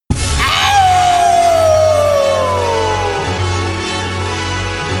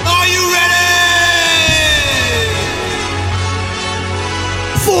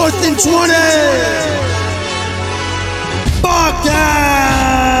4th and 20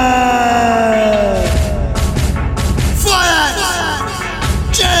 podcast. Fire,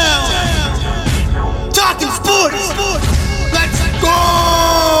 jam, talking sports. Let's go.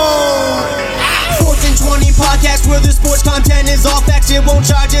 4th and 20 podcast where the sports content is all facts. It won't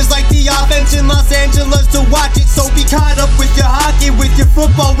charge us like the offense in Los Angeles to watch it. So be caught up with your hockey, with your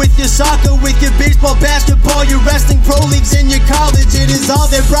football, with your soccer, with your baseball, basketball, your wrestling, pro leagues, and your college. It is all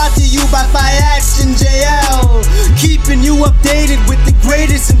they're brought to you by Fiats and JL. Keeping you updated with the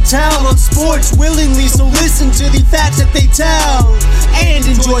greatest in town on sports willingly. So listen to the facts that they tell and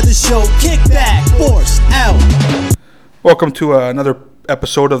enjoy the show. Kick back, force out. Welcome to another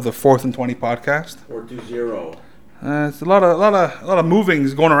episode of the 4th and 20 podcast. 4-2-0. It's a lot of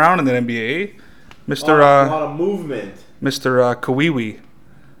movings going around in the NBA. A lot of movement. Mr. Kawiwi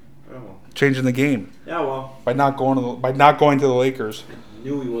Oh. changing the game Yeah, well, by not going to the Lakers.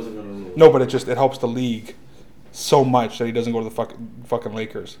 knew he wasn't going to rule. No, but it helps the league so much that he doesn't go to the fucking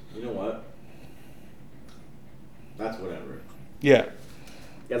Lakers. You know what? That's whatever. Yeah,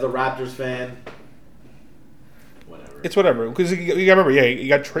 As a Raptors fan, whatever. it's whatever because you gotta remember, he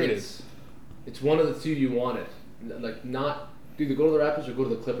got traded. It's one of the two you wanted. Like, not either go to the Raptors or go to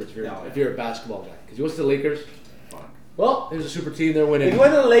the Clippers if you're a basketball guy. Because you went to the Lakers. Fuck. Well, there's a super team. They're winning. If he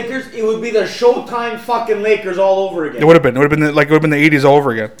went to the Lakers, it would be the Showtime fucking Lakers all over again. It would have been the 80s all over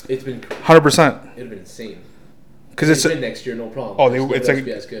again. It's been 100%. It'd have been insane. Because It's it's been next year, no problem. it's like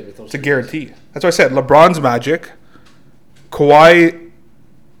be as good with those it's a two guarantee. That's why I said LeBron's Magic, Kawhi.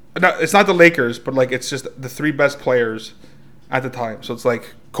 No, it's not the Lakers, but like it's just the three best players at the time. So it's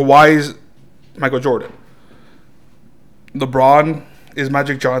like Kawhi's Michael Jordan, LeBron is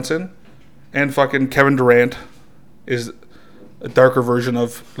Magic Johnson, and fucking Kevin Durant is a darker version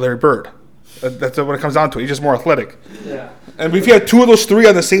of Larry Bird. That's what it comes down to. He's just more athletic. Yeah. And if you had two of those three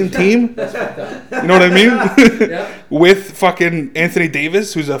on the same team, you know what I mean? Yeah. With fucking Anthony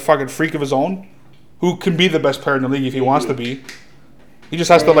Davis, who's a fucking freak of his own, who can be the best player in the league if he wants to be. He just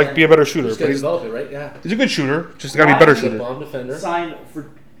has to like be a better shooter. Just But gotta he's develop it, right? Yeah. a good shooter. Just got to be a better He's a shooter. bomb defender. Sign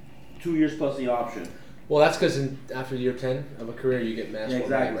for 2 years plus the option. Well, that's because after year 10 of a career, you get max Yeah, more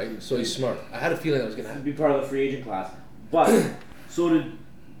exactly. money, right? So he's smart. I had a feeling that was going to To happen. be part of the free agent class. But so did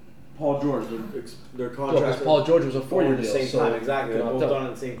Paul George. Their Well, contract. because Paul George was a 4-year at the deal. same so time. Exactly. They're can both opt out. done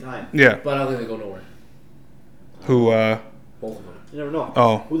at the same time. Yeah. But I don't think they go nowhere. Who? Both of them. You never know.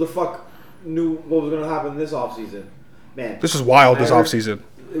 Oh, Who the fuck knew what was going to happen this offseason? Man. this is wild. This I heard- offseason.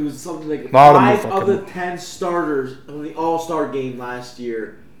 It was something like Lot of them 5 fucking- of the 10 starters of the All-Star game last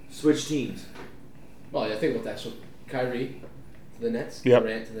year switched teams. Well, yeah, think about that. So Kyrie to the Nets. Yep.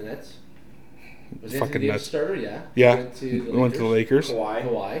 Durant to the Nets. Was Fucking Anthony Davis Nets. starter? Yeah. Yeah. Went to the Went to the Lakers.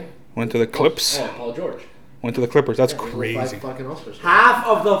 Kawhi. Went to the Clips. Oh, Paul George. Went to the Clippers. That's Yeah, those were crazy. 5 fucking All-Stars. Half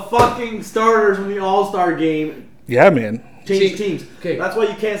of the fucking starters from the All-Star game Yeah, man. changed See, teams. okay. That's why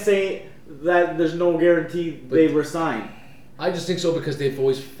you can't say that there's no guarantee they resign. I just think so because they've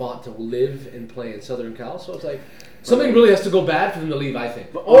always fought to live and play in Southern Cal. So it's like something really has to go bad for them to leave, I think.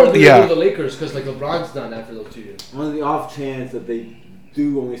 Or they Yeah. go to the Lakers because like LeBron's done after those 2 years. On the off chance that they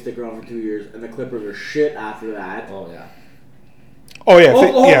do only stick around for 2 years and the Clippers are shit after that. Oh yeah. Oh yeah.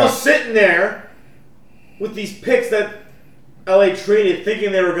 Oklahoma's Yeah. sitting there with these picks that LA traded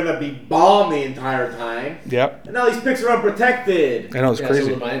thinking they were going to be bomb the entire time. Yep. And now these picks are unprotected. I know it's Yeah, crazy. so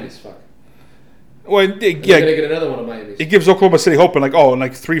the Miami's fuck. Well, They're gonna yeah. get another one of Miami's. It gives Oklahoma City hope, and like, in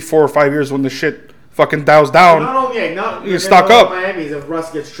like 3, 4, or 5 years when the shit fucking dials Not down. only, not You can stock they're up. gonna own Miami's if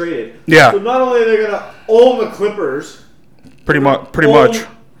Russ gets traded. Yeah. So not only are they going to own the Clippers, Pretty much. own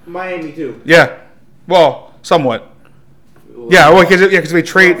Miami too. Yeah. Well, somewhat. Yeah. Well, because they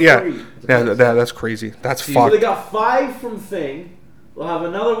trade. Yeah. Yeah. That's crazy. That's So fucked. they got 5 from Thing. They'll have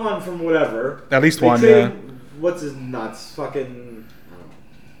another one from whatever. At least They one. traded- Yeah. What's his nuts? Fucking, I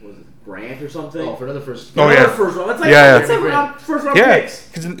don't know, was it Grant or something? Oh, for another first. Oh, Another yeah. first round. That's like Yeah, yeah. that's like first round Yeah. picks.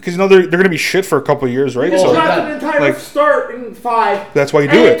 Because you know they're gonna be shit for a couple of years, right? You Well, So draft that- an entire like- start in 5. that's why you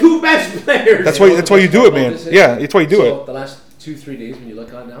do and it. 2 best players. That's why you do it, man. Yeah. That's why you do So it. the last 2-3 days when you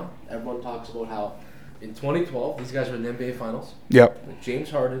look at it now, everyone talks about how in 2012 these guys were in the NBA Finals. Yep. With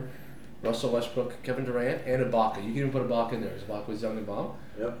James Harden, Russell Westbrook, Kevin Durant, and Ibaka. You can even put Ibaka in there because Ibaka was young and bomb.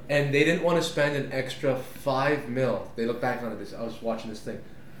 Yep. And they didn't want to spend an extra $5 million. They look back on it. I was watching this thing,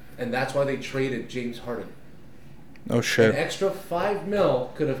 and that's why they traded James Harden. Oh An shit. extra $5 million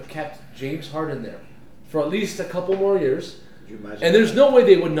could have kept James Harden there for at least a couple more years. Could you imagine? And there's no way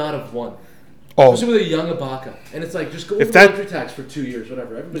they would not have won. Oh. Especially with a young Ibaka. And it's like, just go If with the that- luxury tax for 2 years,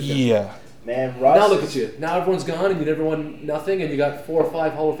 whatever. Everybody's done. Yeah. Man, Russ. Now look at you. Now everyone's gone and you never won nothing, and you got 4 or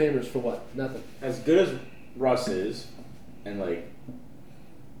 5 Hall of Famers for what? Nothing. As good as Russ is, and like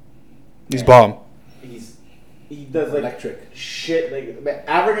He's bomb. He does like Electric. shit. Like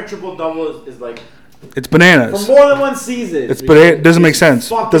averaging a triple double is like It's bananas. for more than one season. It doesn't make sense.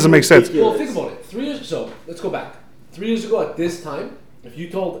 fucking Doesn't make sense. ridiculous. Well, think about it. 3 years. So let's go back. 3 years ago at this time, if you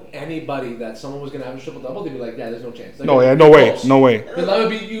told anybody that someone was going to have a triple double, they'd be like, "Yeah, there's no chance." Like, No, yeah, you'd no be way, close. no way.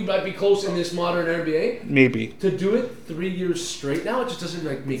 Because you might be close in this modern NBA. Maybe. To do it 3 years straight now, it just doesn't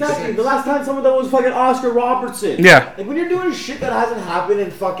like make Exactly. sense. The last time someone that was fucking Oscar Robertson. Yeah. Like when you're doing shit that hasn't happened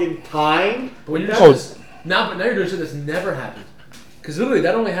in fucking time. But when you're Oh. just, but now you're doing shit that's never happened. Because literally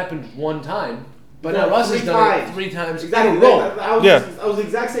that only happened one time. But now No, Russ has 3 done it times. 3 times Exactly. in a row. I was the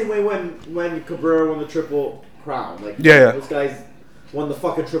exact same way when Cabrera won the triple crown. Like Yeah. those guys won the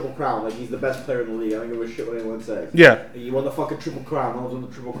fucking triple crown. Like he's the best player in the league. I don't give a shit what anyone says. Yeah. He won the fucking triple crown. No one's won the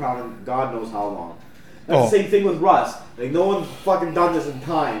triple crown in God knows how long. That's Oh. the same thing with Russ. Like no one's fucking done this in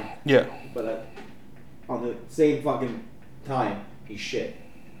time. Yeah. But on the same fucking time, he's shit.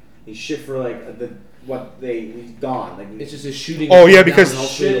 He's shit for like he's gone. Like It's just his shooting. Oh, is yeah, down because in all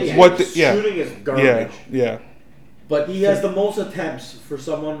three of those shitting. games. What His the- yeah. shooting is garbage. Yeah. Yeah. But He has the most attempts for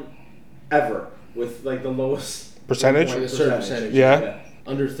someone ever with like the lowest Percentage? like a certain percentage. Yeah.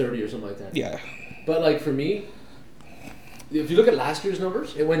 Under 30 or something like that. Yeah. But like for me, if you look at last year's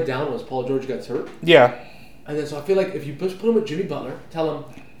numbers, it went down once Paul George got hurt. Yeah. And then so I feel like if you just put him with Jimmy Butler, tell him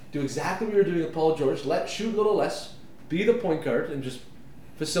do exactly what you're doing with Paul George, shoot a little less, be the point guard, and just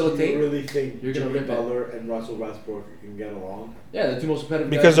Do facilitate. you really think You're gonna Jimmy rip it. Butler and Russell Westbrook can get along? Yeah, the two most competitive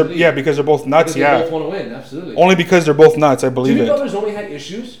Because guys in they're the league. because they're both nuts. Because they Yeah. both want to win, absolutely. Only because they're both nuts. I believe Jimmy it. Butler's only had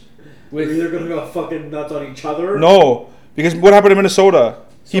issues We're with either gonna go fucking nuts on each other. No, because what happened in Minnesota?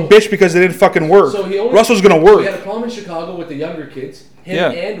 He So- bitched because they didn't fucking work. So he only, Russell's gonna We work. had a problem in Chicago with the younger kids. Him Yeah.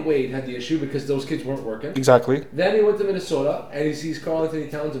 and Wade had the issue because those kids weren't working. Exactly. Then he went to Minnesota and he sees Karl Anthony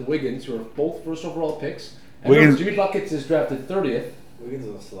Towns and Wiggins, who are both first overall picks. And Wiggins- remember, Jimmy Buckets is drafted 30th. Wiggins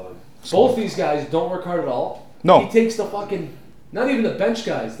is a slug. Both these guys don't work hard at all. No. He takes the fucking, not even the bench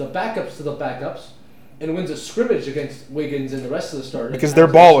guys, the backups to the backups, and wins a scrimmage against Wiggins and the rest of the starters. Because they're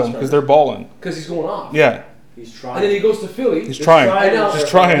balling. Because they're balling. Because he's going off. Yeah. He's trying. And then he goes to Philly. He's trying. And now, He's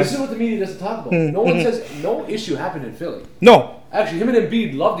trying. This is what the media doesn't talk about. No one says no issue happened in Philly. No. Actually, him and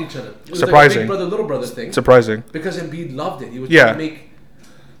Embiid loved each other. It was Surprising. like a big brother, little brother thing. Surprising. Because Embiid loved it. He was Yeah. trying to make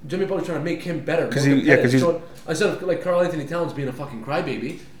Jimmy Butler trying to make him better. 'Cause more he- yeah, 'cause competitive. he's- So instead of like Karl Anthony Towns being a fucking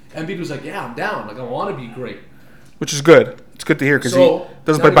crybaby, Embiid was like, "Yeah, I'm down. Like I want to be great." Which is good. It's good to hear because So, he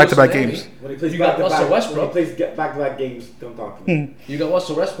doesn't now play he back-to-back goes to games. Miami. when he plays You got back-to-back, Russell Westbrook. When he plays back-to-back games, don't talk to me. You got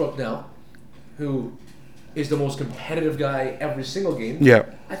Russell Westbrook now, who is the most competitive guy every single game. Yeah.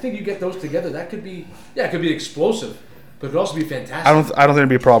 I think you get those together. That could be, it could be explosive, but it could also be fantastic. I don't think there'd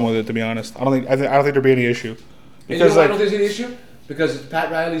be a problem with it, to be honest. I don't think there'd be any issue. And you Because know why I don't like think there's any issue? Because it's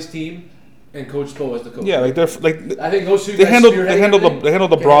Pat Riley's team and Coach Spo as the coach. yeah, like they're like I think those two they guys handled spearheading they handled everything. they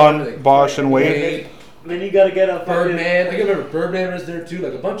handled Can handle LeBron, everything. Bosh, and Wade. Wade, Then you gotta get a fucking. Birdman. I can remember Birdman was there too.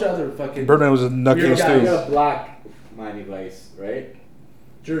 Like a bunch of other fucking Birdman was a Weird nutcase guy, You too. got a black Miami Vice, right?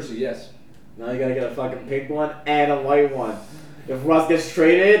 jersey. Yes, Now you gotta get a fucking pink one and a white one. If Russ gets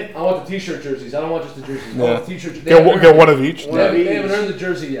traded, I want the T-shirt jerseys. I don't want just the jerseys. I Yeah. want the T-shirt. They Get haven't one, earned get one it. of each. One They of haven't, they haven't each. earned the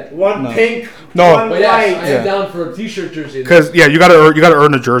jersey yet. one No. pink, No. one But yes, I white. Yeah. am down for a T-shirt jersey. Because yeah, you gotta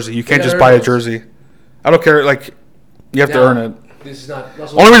earn a jersey. You can't gotta just earn buy a those. jersey. I don't care. Like you have to Now, earn it. This is not.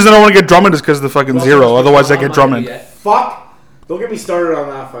 Russell Only reason I don't want to get Drummond is because of the fucking Russell zero. Westbrook's Otherwise, I not get on Drummond. Miami yet. Fuck! Don't get me started on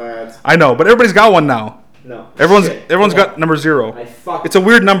that, Fayad. I know, but everybody's got one now. No. Everyone's Shit. everyone's got number 0. I fuck. It's a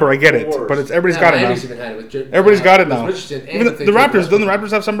weird number. I get it, Worse. but it's everybody's Yeah, got it now. Miami's even had it with Everybody's got it with now. Richardson and Even the with Raptors, Westbrook. doesn't the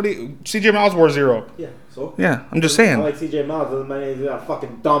Raptors have somebody? CJ Miles wore 0. Yeah. So. Yeah, I'm just I saying. like CJ Miles. Doesn't mean he's got a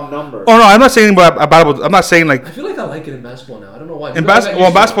fucking dumb number. Oh no, I'm not saying about. I'm not saying like I feel like I like it in basketball now. I don't know why. in basketball.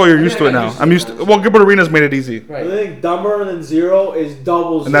 Well, basketball you're used to it now. I'm used to. Well, Gilbert Arenas made it easy, The Right. thing dumber than 0 is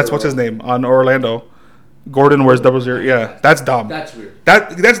double 0. and that's what's his name on Orlando. Gordon wears 00. Yeah, that's dumb. That's weird.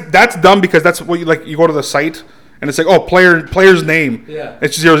 That's dumb because that's what you like. You go to the site and it's like, oh, player's name. Yeah.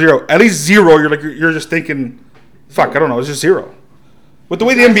 It's 00. At least 0. You're just thinking, fuck. I don't know. It's just 0. With the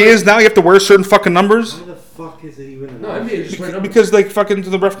way the NBA is now, you have to wear certain fucking numbers Why the fuck is it even? No, NBA just wear numbers. because like fucking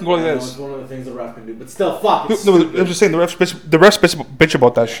the ref can go like I know, this. it's one of the things the ref can do, but still, fuck. It's No, stupid. I'm just saying the refs bitch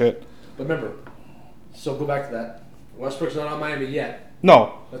about that shit. But remember, so go back to that. Westbrook's not on Miami yet.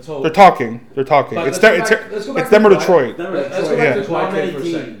 No, Let's hope. they're talking. They're talking. But It's let's them. go back- let's go back It's to them or Kawhi. Detroit. Them or Let's go Detroit. back to Yeah. the Not Kawhi many trade for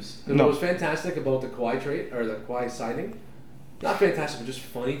a second. teams. And No. What was fantastic about the Kawhi trade or the Kawhi signing, not fantastic, but just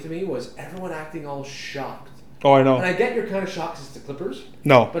funny to me, was everyone acting all shocked. Oh, I And know. I get you're kind of shocked it's the Clippers,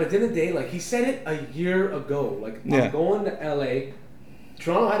 No. but at the end of the day, like he said it a year ago. Like Yeah. I'm going to LA.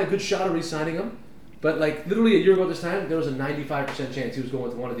 Toronto had a good shot of re-signing him, but like literally a year ago at this time, there was a 95% chance he was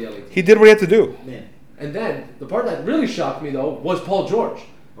going to one of the LA teams. He did what he had to do. Man. And then the part that really shocked me though was Paul George.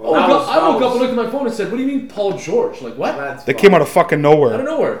 I woke up and looked at my phone and said, "What do you mean, Paul George? Like what?" That's They came out of fucking nowhere. Out of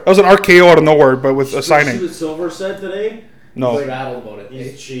nowhere. That was an RKO out of nowhere, but with a Did you see signing. what Silver said today? No. He's rattled about it.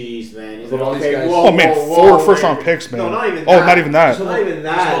 He's cheese, man. He's About all like, these okay, guys. whoa, Oh man, whoa, 4 whoa, first-round man. picks, man. No, not even Oh, that. not even that. Not even These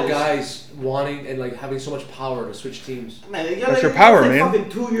that. little guys wanting and like having so much power to switch teams. Man, you That's your power, like man. Fucking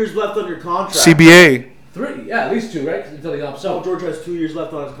 2 years left on your contract. CBA. 3, yeah, at least 2, right? Until he opts Paul out. George has 2 years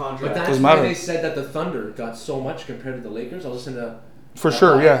left on his But contract. that's Doesn't why matter. they said that the Thunder got so much compared to the Lakers. I listened to. For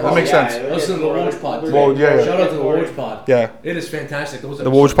sure, yeah, that makes sense. Listen to the Woj pod. Woj, yeah. Shout out to the Woj pod. Yeah. It is fantastic. Those The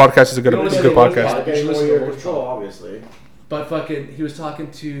Woj podcast is a good, You know, it's a listen good to the Woj podcast. pod. Getting more Listen to your the Woj control, pod. obviously. But fucking, he was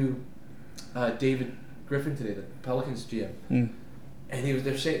talking to David Griffin today, the Pelicans GM, Mm. and he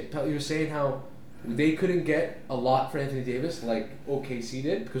was saying how they couldn't get a lot for Anthony Davis like OKC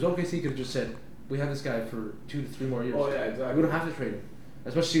did, because OKC could have just said, "We have this guy for 2 to 3 more years. Oh, yeah, exactly. We don't have to trade him,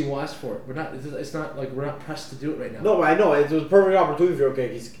 as much as he will ask for it. We're not. It's not like we're not pressed to do it right now. No, but I know. It was a perfect opportunity for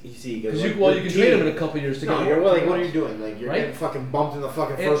OKC. Because you can trade him in a couple of years to No, get you're more. like, what are you doing? Like, you're Right? getting fucking bumped in the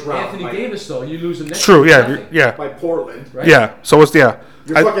fucking first round. Anthony by, Davis though, you lose him next. It's true, year, yeah, nothing, yeah. by Portland. Right? Yeah, so it's, yeah.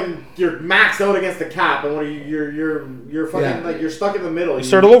 You're I- fucking, you're maxed out against the cap, and what are you? You're fucking Yeah. like you're stuck in the middle. You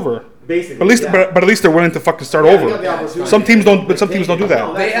start all over. Basically, But at least, yeah. but at least they're willing to fucking start Yeah, they got the over. opportunity. Some teams don't, but some teams don't do that.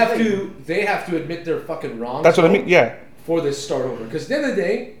 No, They that's have the to. They have to admit they're fucking wrong. That's what I though, mean. Yeah. For this start over, because at the end of the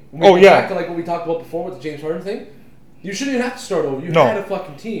day, when Oh, we go yeah. back to like what we talked about before with the James Harden thing, you shouldn't even have to start over. You No. had a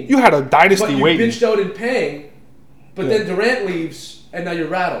fucking team. You had a but dynasty you waiting. bitched out in paying, but Yeah. then Durant leaves, and now you're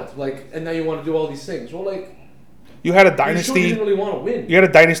rattled. Like, and now you want to do all these things. Well, like, You had a you sure you dynasty. didn't really want to win. You had a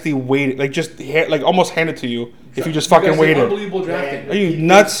dynasty waited, like just like almost handed to you if you just You guys fucking did waited. Unbelievable drafting. Are you people in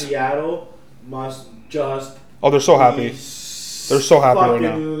nuts? Seattle must just. Oh, they're so happy. be They're so happy right now.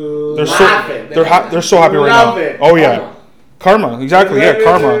 fucking They're so laughing. they're so happy right Love now. it. Oh yeah, karma. Exactly. Yeah,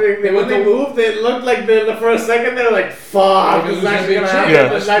 karma. When they moved, it looked like for a second they were like, "Fuck, this is actually gonna happen. Yeah.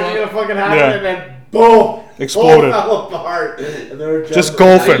 This is actually gonna fucking happen," Yeah. and then boom, Exploded. all fell apart. And they were Just Now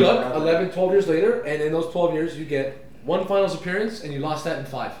you golfing. look 11, 12 years later, and in those 12 years, you get one finals appearance, and you lost that in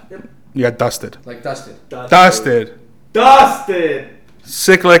 5. You got dusted. Like dusted. Dusted. Dusted.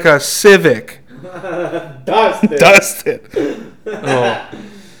 Sick like a Civic. Dusted. Dusted. Oh.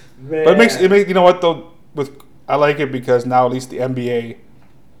 Man. But it makes you know what though, I like it because now at least the NBA,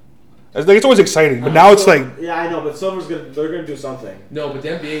 it's always exciting, but now it's like, Yeah, I know, but they're gonna do something. No, but the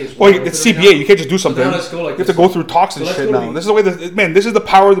NBA is. well, it's CBA. You can't just do something. now let's go like You have to this. go through talks and So let's shit go now. to- This is the way this is the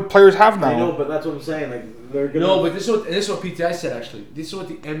power the players have I know, now. but that's what I'm saying. Like they're gonna. No, but this is what PTI said actually. This is what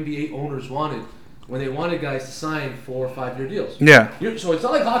the NBA owners wanted when they wanted guys to sign 4 or 5 year deals. Yeah, So it's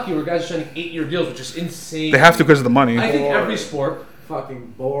not like hockey where guys are signing 8-year deals, which is insane. they have to because of the money. I think every Boring. sport,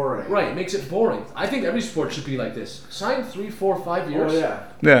 fucking boring. right, makes it boring. I think every sport should be like this. Sign 3, 4, 5 years. Oh yeah.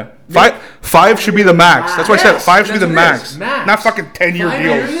 Yeah, five should be the max. That's why I said Yes, 5 should be the that's what it is. max. Max. Not fucking 10-year 5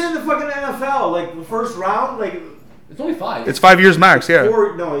 deals. years? Even in the fucking NFL, like the first round, like It's only 5. It's 5 years max. Yeah.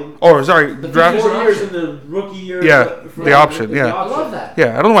 4 no. Or sorry, The draft. 4 an years option. in the rookie year. Yeah, for the option, yeah. I love that.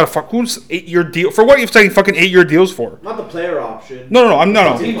 Yeah, I don't know why the fuck. Who's 8-year deal for? What are you saying? Fucking 8-year deals for? Not the player option. No,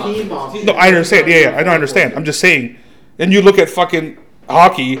 no. Team option. option. No, I understand. Yeah, I don't understand. I'm just saying. And you look at fucking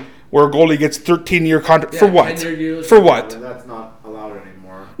hockey, where a goalie gets 13-year contract for Yeah, what? 10-year deals. For what? That's not allowed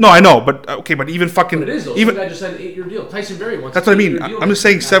anymore. No, I know, but okay, but even fucking But it is though. even Some guy just signed an 8-year deal. Tyson Berry wants. that's an what I mean. 8-year deal. I'm just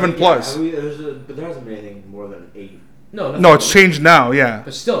saying 7 plus. Yeah, but there hasn't been anything more than 8. No, No, it's changed now. Yeah,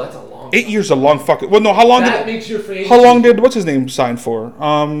 But still, that's a long. 8 years is a long fucking. Well, no, how long That did makes your free how long agency- did what's his name sign for?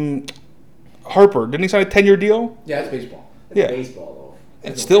 Harper didn't he sign a 10-year deal? Yeah, it's baseball. It's Yeah. baseball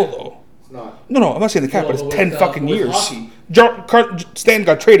It's still though. though. It's not. No, I'm not saying the cap, No, but it's but 10 with, fucking with years. hockey. Stan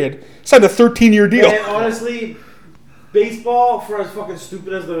got traded, signed a 13-year deal. And honestly, baseball, for as fucking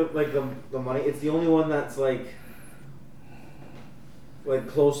stupid as the money, it's the only one that's like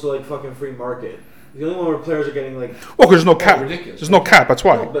close to like fucking free market. The only one where players are getting like. Well, because there's no cap. ridiculous. There's no cap. That's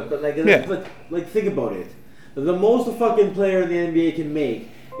why. No, but like, Yeah. like think about it. The most a fucking player in the NBA can make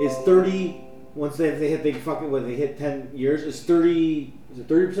is 30. Once they hit when they hit 10 years, is 30. Is it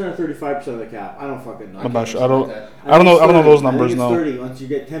 30% or 35% of the cap? I don't fucking know. I'm not sure. I don't that. know. I don't know those I think numbers. it's No. 30. Once you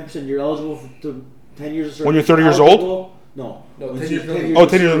get 10%, you're eligible for 10 years. When you're 30 years old? No. No, Once 10 you're years in the league. Oh,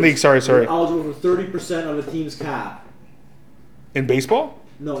 10 years in the league. Sorry. You're eligible for 30% of a team's cap. In baseball?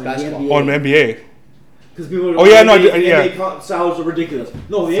 No, in Basketball. the Oh, in NBA. NBA. Because people are Oh, yeah, the no, NBA, yeah. the NBA salaries are ridiculous.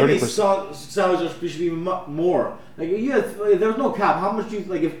 No, the 30%. NBA salaries should be more. Like you have, there's no cap. How much do you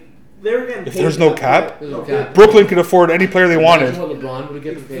like if They're getting If paid there's no that, cap, right? There's no cap. Brooklyn could afford any player they wanted. Imagine what LeBron would have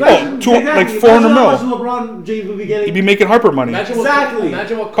given paid. Oh, like 400 Imagine how mil. much LeBron James would be getting. He'd be making Harper money. Imagine Exactly. What,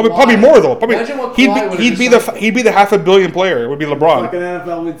 imagine what Probably Kawhi- more though. Probably Imagine what he'd Kawhi be would've decided. he'd be the $500 million player. It would be LeBron. Fucking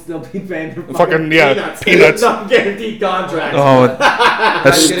NFL would still be paying their Fucking, yeah, peanuts. Non guaranteed contracts. Oh, that's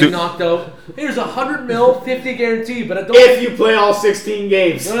Guys getting stupid. knocked out. Here's $100 million, 50 guarantee, but I don't. If you play all 16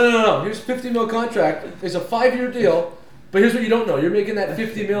 games. No. Here's $50 million contract. It's a 5-year deal. But here's what you don't know. You're making that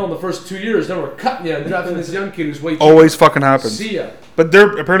 $50 million in the first 2 years. Then we're cutting you and drafting this young kid who's way too. Always fucking happens. See ya. But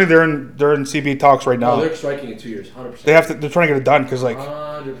they're in CB talks right now. No, they're striking in 2 years, 100%. They're trying to get it done because like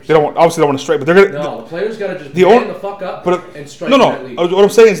 100%. they obviously don't want to strike, but they're gonna. No, the players gotta just The man own- the fuck up But and strike no, in that league. what I'm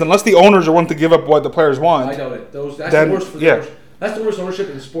saying is unless the owners are willing to give up what the players I want, doubt it. That's Then, the worst for the yeah. owners. That's the worst ownership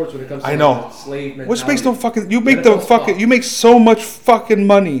in sports when it comes to I know. like, slave mentality. which makes no fucking. You Let make it the go fucking. stop. You make so much fucking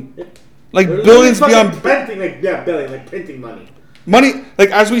money, like They're billions fucking beyond printing, like printing money. money.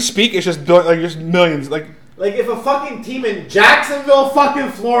 Like as we speak, it's just just millions. Like Like if a fucking team in Jacksonville, fucking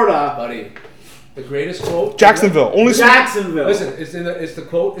Florida, Buddy, the greatest quote. Jacksonville only. Jacksonville. Listen, it's the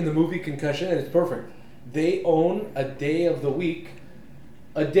quote in the movie Concussion, and it's perfect. They own a day of the week,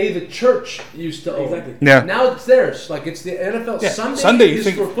 a day the church used to own. Exactly. Yeah. Now it's theirs. Like it's the NFL. Yeah, Sunday you is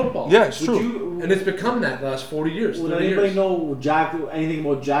think- for football. Yeah, it's Would true. you? And it's become that the last 40 years, Would 30 anybody years. know anything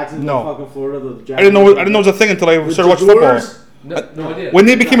about Jacksonville, No. fucking Florida? I didn't know. I didn't know it was a thing until I started watching football. No idea. When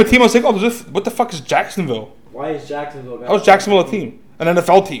they became a team, I was like, "Oh, what the fuck is Jacksonville?" Why is Jacksonville? How is Jacksonville a team? An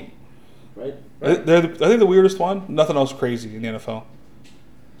NFL team? Right. They're I think the weirdest one. Nothing else crazy in the NFL.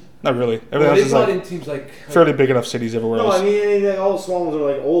 Not really. Everything Well, else they is brought like in teams like fairly big enough cities everywhere No, else. I mean like, all the small ones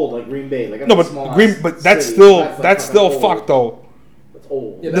are like old, like Green Bay. Like No, that's but a small Green, ass but that's city. still like that's fucking still old. fucked though. That's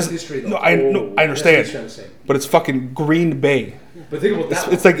old. Yeah, that's This- history though. No, I That's what he's understand, trying to say. but it's fucking Green Bay. But think about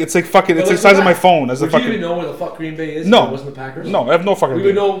that. It's like fucking. But It's the like, size of look my at- phone as a Would you even fucking. know where the fuck Green Bay is? No. If it wasn't the Packers. No, I have no fucking. We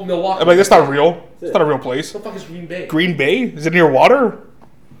would idea. know Milwaukee. I'm like that's not real. It's not a real place. What the fuck is Green Bay? Green Bay is it near water?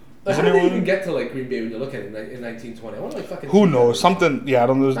 Like, Is how did they anyone- even get to like Green Bay when you look at it in 1920? I want to like fucking. Who see knows? that. Something. Yeah, I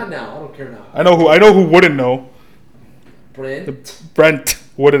don't know. Not now. I don't care now. I know who wouldn't know. Brand. Brent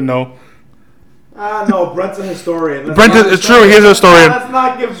wouldn't know. No, Brent's a historian. Let's Brent not- is it's true. He's a historian. Let's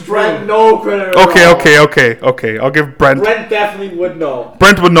not give Brent no credit. at Okay, all. okay. I'll give Brent. Brent definitely would know.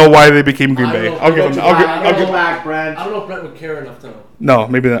 Brent would know why they became Green I don't Bay. know. I'll give him. I'll Go give. back, Brent. I don't know if Brent would care enough to know. No,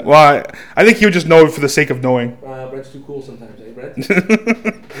 maybe not. Well, I think he would just know for the sake of knowing. Brent's too cool sometimes, eh,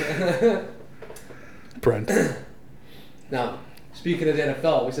 Brent? Brent. Now, speaking of the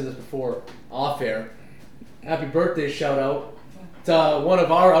NFL, we said this before off air. Happy birthday shout out to one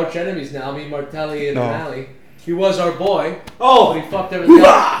of our arch enemies now, me, Martelli, and No. O'Malley. He was our boy. Oh, But he fucked everything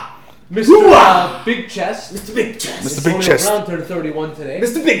up. Mr. Big Chest. Mr. Big Chest. Mr. Big Antonio Chest. Brown turned 31 today.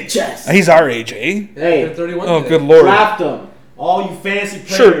 Mr. Big Chest. He's our age, eh? Hey, Turned 31 Oh, today. good lord. draft them. All you fantasy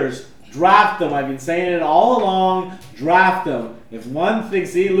Sure. players, draft them. I've been saying it all along. Draft them. If one thing,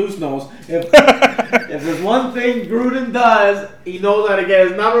 see, Luce knows. If there's one thing Gruden does, he knows how to get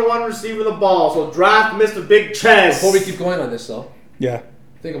his number one receiver the ball. So draft Mr. Big Chest. Before we keep going on this, though, Yeah.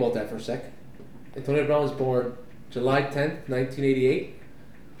 think about that for a sec. Antonio Brown was born July 10th, 1988.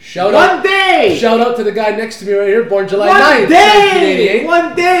 Shout One out day. to the guy next to me right here, born July One 9th, day. 1988.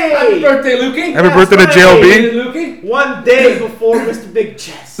 One day. Happy birthday, Lukey. Happy birthday to right. JLB. Lukey. One day before Mr. Big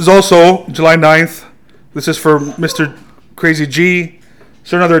Chest. This is also July 9th. This is for Mr. Crazy G.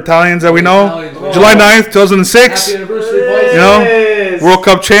 Certain other Italians that we know. Italians. July 9th, Happy 2006. anniversary, boys. You know? Yes. World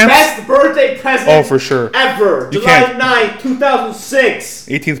Cup champs. Best birthday present Oh, for sure. ever. You July can't- 9th, 2006.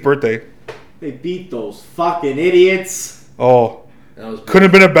 18th birthday. They beat those fucking idiots. Oh, That was couldn't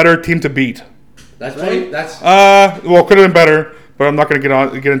have been a better team to beat. That's Right? right. That's Well, could have been better, but I'm not going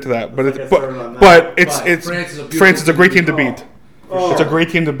to get into that. But Let's it's, not get started on but, that. but it's But it's France is a beautiful France is a great team team to to beat. beat. Oh, It's a great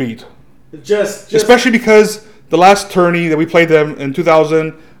team to beat. just Especially because the last tourney that we played them in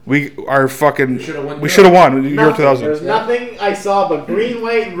 2000, we are fucking. should've won We Europe. should have won in the year nothing. 2000. There's nothing I saw but green,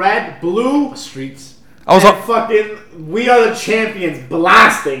 white, and red, blue, streets. I was and on, fucking "We Are the Champions"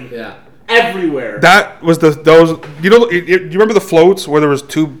 blasting Yeah. everywhere. that was those. You know, you remember the floats where there was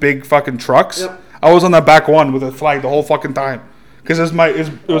two big fucking trucks? Yep. I was on that back one with a flag the whole fucking time because it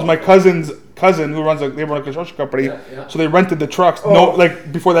was my cousin's cousin who runs they run a construction company, Yeah, yeah. so they rented the trucks. Oh. No,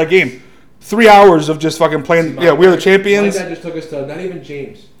 like before that game, 3 hours of just fucking playing. Yeah, we are the champions. My dad just took us to not even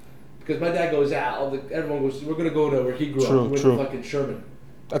James, because my dad goes, everyone goes, we're gonna go to where he grew True, up, with true. fucking Sherman.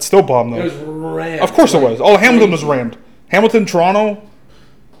 That's still bomb It was though. rammed. Of course it was. All Hamilton was rammed. Hamilton, Toronto.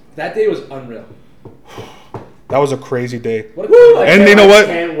 That day was unreal. That was a crazy day. What a Woo! And you know what?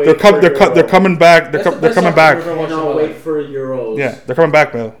 can't wait They're for coming back. That's the They're best coming soccer back. I've ever watched in my Cannot life. wait for Euros. Yeah, they're coming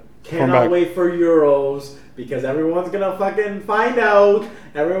back, man. Cannot back. wait for Euros because everyone's gonna fucking find out.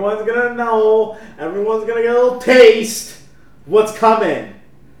 Everyone's gonna know. Everyone's gonna get a little taste. What's coming?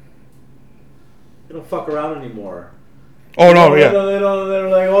 They don't fuck around anymore. Oh no, yeah. They're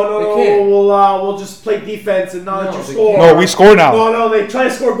like, oh They can't. no, we'll just play defense and not let No, you they score. No, we score now. No, they try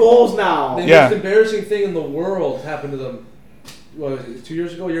to score goals now. The Yeah. most embarrassing thing in the world happened to them. What was it? 2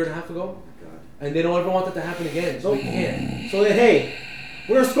 years ago, a year and a half ago, and they don't ever want that to happen again. So they can't. So then, hey,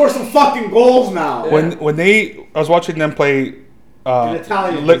 we're gonna score some fucking goals now. When I was watching them play. In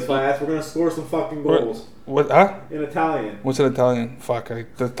Italian, Li- please, lads. We're gonna score some fucking what? goals. What? Huh? In Italian. What's in Italian? Fuck,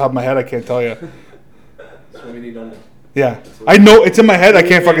 the top of my head, I can't tell you. That's what we need to know. Yeah, I know it's in my head. I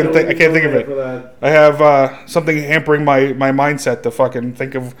can't fucking think. I can't think of For it. that. I have something hampering my mindset to fucking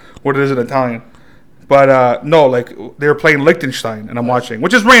think of what it is in Italian. But no, like they were playing Liechtenstein, and I'm watching,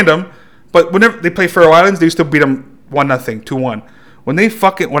 which is random. But whenever they play Faroe Islands, they used to beat them 1-0, 2-1. When they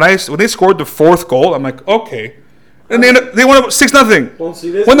scored the fourth goal, I'm like, okay, and they won 6-0. Don't see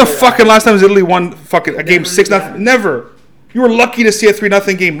this. When the player. fucking last time has Italy won fucking a game Never 6-0? did that. Never. You were lucky to see a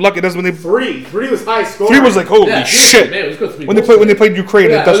 3-0 game. Lucky that's when they. Three was high score. 3 was like holy Yeah, shit. Man, let's go 3 When they goals played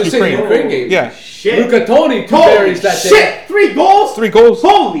Ukraine, Yeah, and I was dust saying Ukraine. Ukraine game. Yeah, shit. Luca Toni, 2 Holy berries that shit! day. 3 goals. 3 goals.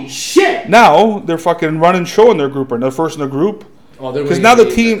 Holy shit! Now they're fucking running show in their group, and they're first in their group. Oh, they're Because winning now the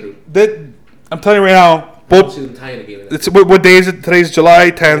game, that team group. that I'm telling you right now, I don't both. see them tying a game. In that It's what day is it? Today's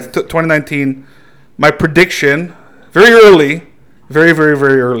July 10th, 2019. My prediction, very early, very very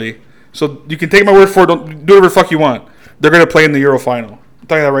very early. So you can take my word for it. Don't do whatever the fuck you want. They're gonna play in the Euro final. I'm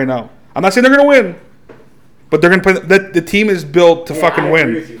telling you that right now. I'm not saying they're gonna win, but they're gonna play. The team is built to fucking I win.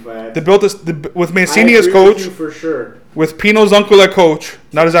 agree with you, Fad. They built this with I Mancini as agree with coach, you for sure. with Pino's uncle as coach,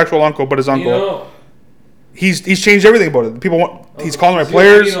 not his actual uncle, but his uncle. Pino. He's changed everything about it. People want. He's calling the right Zio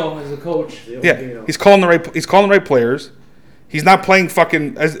players. Pino as a coach. Yeah, he's calling the right players. He's not playing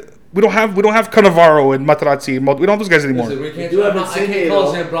fucking as we don't have Cannavaro and Materazzi. We don't have those guys anymore. Listen, we can't. do have I Insigne, can't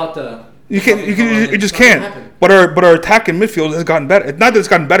call though. Zambrata. You just It's not gonna can't. happen. But our attack and midfield has gotten better. It's not that it's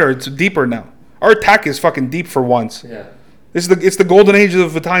gotten better. It's deeper now. Our attack is fucking deep for once. Yeah, It's the golden age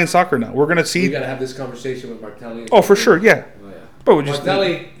of Italian soccer now. We're gonna we see. gotta have this conversation with Martelli. Oh, for sure, yeah. Oh, yeah. But we just.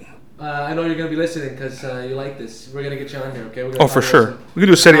 Martelli, I know you're gonna be listening because you like this. We're gonna get you on here, okay? We're gonna Oh, for talk sure. about We could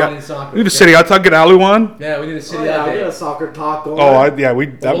do a city. Italian soccer, We could do a okay? city. I'll get Alu on. Yeah, we need a city Oh, yeah, out I get there. a soccer talk going. We.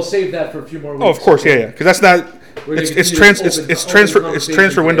 But we'll save that for a few more weeks. Oh, of course, yeah. Because that's not. We're gonna It's continue this it's open transfer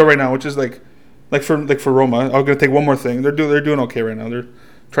conversation window today. right now, which is like for Roma. I'm gonna take one more thing. They're doing okay right now. They're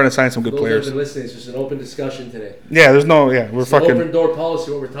trying to sign some good Those that players. have been listening, it's just an open discussion today. Yeah, we're It's fucking an open door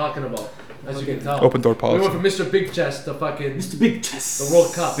policy. What we're talking about, as you can tell. open door We policy. went from Mr. Big Chest to fucking Mr. Big Chest. the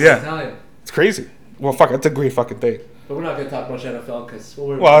World Cup. Yeah. Italian. It's crazy. Well, fuck, that's a great fucking thing. But we're not gonna talk much NFL because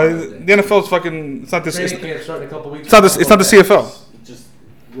Well, the NFL's fucking. It's not this. training camp starting in a couple weeks. It's not this. It's not the CFL. Just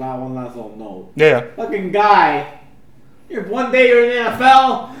one last little note. Yeah. Fucking guy. One day you're in the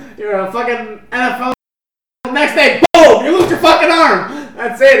NFL, you're a fucking NFL. Next day, boom, you lose your fucking arm.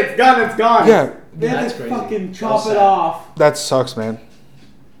 That's it. It's done. It's gone. Yeah. They had That's to crazy. fucking So chop sad. it off. That sucks, man.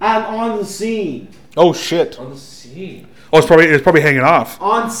 And on the scene. Oh shit. On the scene. Oh, it's probably hanging off.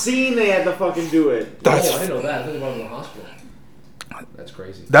 On scene, they had to fucking do it. That's Oh, I didn't know that. I thought they brought him to the hospital. That's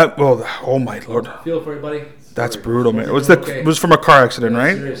crazy. that. Well, oh my lord. Feel for everybody. That's brutal, man. Okay. It was from a car accident,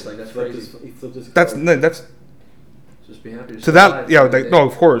 right? Serious, like that's Flipped crazy. his- he flipped his That's car. Just be happy. to that. Yeah. No,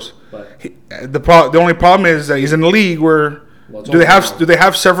 of course. But The only problem is that he's in a league where well, it's do they over have now. do they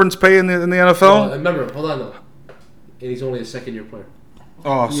have severance pay in the Well, NFL? remember, hold on though. And he's only a second-year player.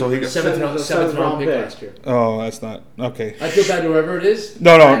 Oh, so he. Seventh round pick last year. Oh, that's not okay. I feel bad to whoever it is.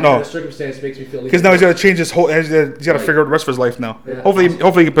 No. The circumstance makes me feel. Because now he's got to change his whole. He's got to Right. figure out the rest of his life now. Yeah. Hopefully,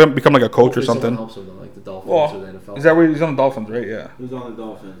 he can become like a coach or Hopefully someone something. helps him though, like the Dolphins Well, or the NFL. is that where he's on the Dolphins, right? Yeah. He was on the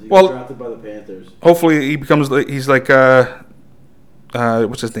Dolphins. He Well- got drafted by the Panthers. Hopefully, he becomes. He's like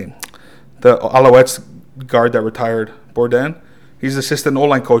what's his name? The Alouettes guard that retired, Bourdain. He's assistant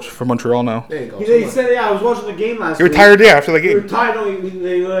O-line coach for Montreal now. There you go. He said, yeah, I was watching the game last He week. retired, yeah, after the He game. retired.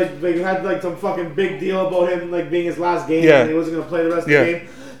 No, they had like some fucking big deal about him like being his last game. Yeah. And he wasn't gonna play the rest Yeah. of the game.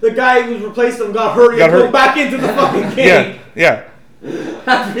 The guy who replaced him got hurt. He Got had to hurt. go back into the fucking game. Yeah.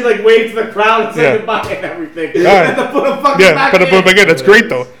 Had to be like wave to the crowd and say Yeah. goodbye and everything. Yeah. And to put him fucking Yeah, back but in. again, that's great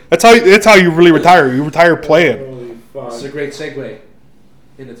though. That's how you really retire. You retire playing. Holy It's a fuck. great segue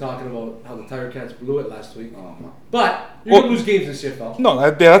into talking about how the Tiger Cats blew it last week. Oh, But you're Well- gonna lose games in CFL. No,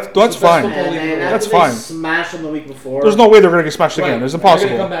 that's the best fine. football And then That's after fine. they smashed him the week before. There's no way they're gonna get smashed again. Right. It's They're gonna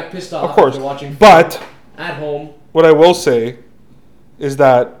impossible. come back pissed off. Of course. after watching But film at home. what I will say is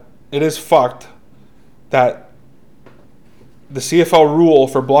that it is fucked that the CFL rule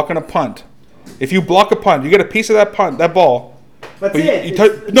for blocking a punt, if you block a punt, you get a piece of that punt, that ball, That's But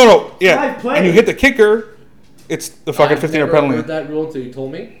it. yeah. Five plays. And you hit the kicker, it's the fucking 15-yard I've never penalty. heard that rule until you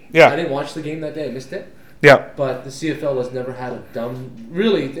told me. Yeah. I didn't watch the game that day. I missed it. Yeah. But the CFL has never had a dumb.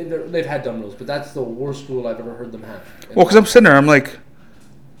 Really, they've had dumb rules, but that's the worst rule I've ever heard them have. Well, because I'm sitting there, I'm like,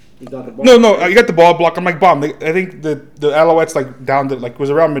 You got the ball. no, you got the ball blocked. I'm like, bomb. I think the Alouettes like down to like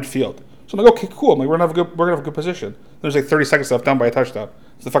was around midfield. So I'm like, okay, cool. I'm like, we're gonna have a good position. There's like 30 seconds left, down by a touchdown.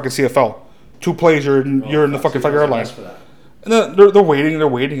 It's the fucking CFL. 2 plays, you're in the fucking 5-yard line. For that. And then they're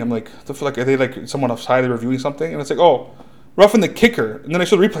waiting. I'm like, are they like someone offside? They're reviewing something, and it's like, oh, roughing the kicker. And then I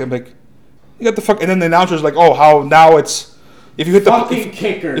saw the replay. I'm like, you got the fuck. And then the announcer's like, oh, how now it's if you hit the Fucking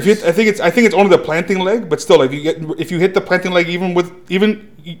kickers. I think it's only the planting leg, but still, if you hit the planting leg, even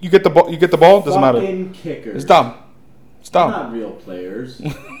you get the ball. You get the ball. Doesn't matter. Fucking kickers. It's dumb. It's They're dumb. not real players.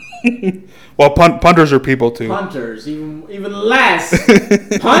 Well, punters are people too. Punters, even less.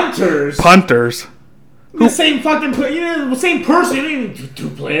 Punters. Punters. The same fucking the same person. You don't need 2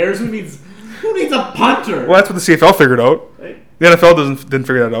 players. Who needs a punter? Well, that's what the CFL figured out. Right? The NFL didn't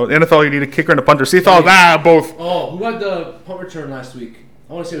figure that out. The NFL, you need a kicker and a punter. CFL, both. Oh, who had the punt return last week?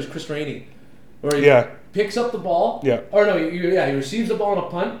 I want to say it was Chris Rainey. Where he Yeah. picks up the ball. Yeah. Or no, he receives the ball on a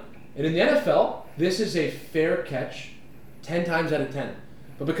punt. And in the NFL, this is a fair catch 10 times out of 10.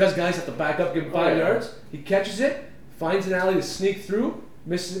 But because guys have to back up, give him 5 yards, he catches it, finds an alley to sneak through,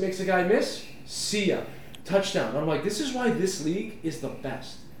 misses it, makes the guy miss, see ya. Touchdown. I'm like, this is why this league is the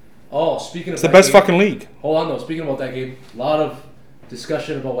best. Oh, speaking of It's the that best game, fucking league. Hold on, though. Speaking about that game, a lot of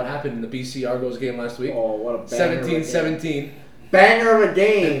discussion about what happened in the BC Argos game last week. Oh, what a banger of a game. 17-17. Banger of a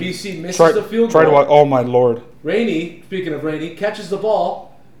game. And BC misses the field Try to goal. watch. Oh my lord. Rainey, speaking of Rainey, catches the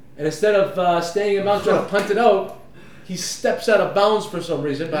ball, and instead of staying in bounds trying to punt it out, he steps out of bounds for some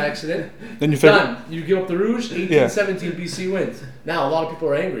reason by accident. Then you figure. Done. You give up the Rouge, 18-17, BC wins. Now, a lot of people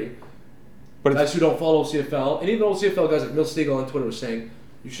are angry. But Guys who don't follow CFL, and even old CFL guys like Milt Stegall on Twitter was saying,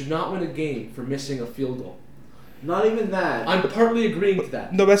 you should not win a game for missing a field goal. Not even that. I'm partly agreeing to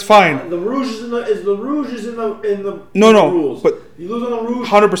that. no, that's fine. The Rouge is in the No, rules. but you lose on the Rouge.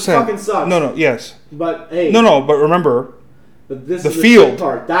 100%. Fucking sucks. No, yes. But hey. No, but remember, But this the is the field. shit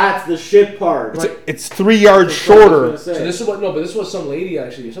part. That's the shit part. it's 3 yards That's what I was shorter. gonna say. So this is what but this is what some lady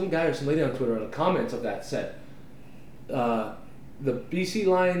actually, some guy or some lady on Twitter in the comments of that said. The BC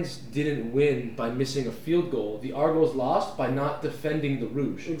Lions didn't win by missing a field goal. The Argos lost by not defending the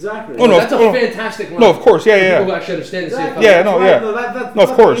Rouge. Exactly. Oh, no, That's a oh, fantastic line. no, of course, yeah, For yeah. People who actually understand the Exactly. CFL. Yeah, no, yeah. That's No, of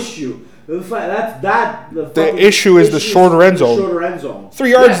not course. The issue. The The issue is the shorter end zone. Shorter end zone.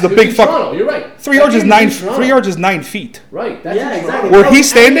 3 yards Yeah, is the it was big in fuck. Toronto, you're right. 3 yards is That game 9. was in Toronto. 3 yards is 9 feet. Right. That's Yeah, in exactly. Toronto. Where Well, he's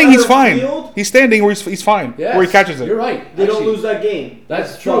standing, any he's other fine. field- He's standing where he's fine. Yes, Where he catches it. You're right. They don't Actually, lose that game.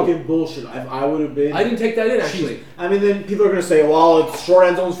 That's true. fucking bullshit. I would have been. I didn't take that in actually. I mean, then people are gonna say, "Well, it's short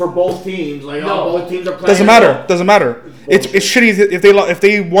end zones for both teams." Like, No. oh, both teams are playing. Doesn't well. matter. Doesn't matter. It's shitty if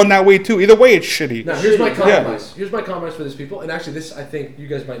they won that way too. Either way, it's shitty. Now here's my Yeah. compromise. Here's my compromise for these people, and actually this I think you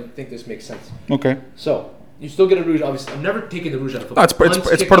guys might think this makes sense. Okay. So you still get a Rouge. Obviously, I'm never taking the Rouge out of football. No, it's part of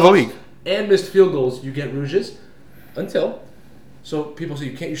the kickoffs, league. And missed field goals, you get Rouges until. So people say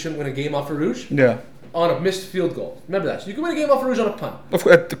you shouldn't win a game off a Rouge Yeah. on a missed field goal. Remember that. So you can win a game off a Rouge on a punt. Of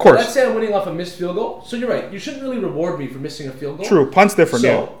Let's course. say I'm winning off a missed field goal. So you're right. You shouldn't really reward me for missing a field goal. True. Punt's different.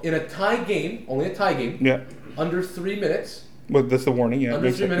 So in a tie game, only a tie game, Yeah. under 3 minutes, Well, that's the warning. Yeah. Under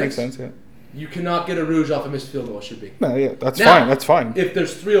Makes 3 makes minutes? sense. Yeah. you cannot get a Rouge off a missed field goal. It should be. No, yeah. That's Now, fine. That's fine. If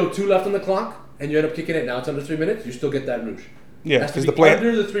there's 3:02 left on the clock and you end up kicking it, now it's under 3 minutes, you still get that Rouge. Yeah. Has to Because be the play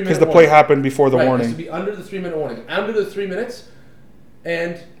under the 3 minute because the play warning. happened before the Right, It has warning. to be under the 3 minute warning. Under the 3 minutes,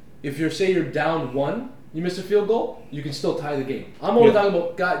 and if you're down 1, you miss a field goal, you can still tie the game. I'm only Yeah. talking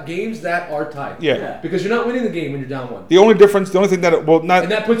about games that are tied. Yeah. Because you're not winning the game when you're down 1. The only difference, the only thing that not.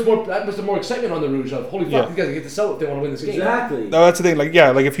 And that puts more excitement on the Rouge of holy fuck, Yeah. these guys get to sell if they want to win this game. Exactly. No, that's the thing. Like, yeah,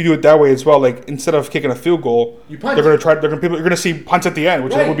 like if you do it that way as well, like instead of kicking a field goal, You punt. they're gonna try. You're gonna see punts at the end,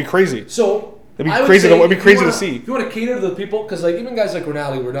 which Right. would be crazy. So It'd be I would crazy say to- it'd be if you crazy to wanna- see. If you want to cater to the people, because like even guys like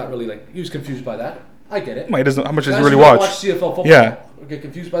Ronaldo were not really like he was confused by that. I get it. He doesn't. How much does Guys he really who don't watch? watch CFL football Yeah. get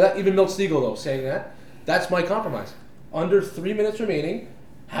confused by that. Even Milt Stegall though saying that. That's my compromise. Under 3 minutes remaining,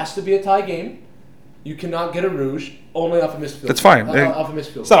 has to be a tie game. You cannot get a Rouge only off a missed field. That's fine. Off a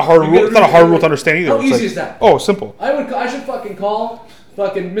missed field. It's not a hard You rule. get It's not a Rouge hard every- rule to understand either. How It's easy like- is that? Oh, simple. I should fucking call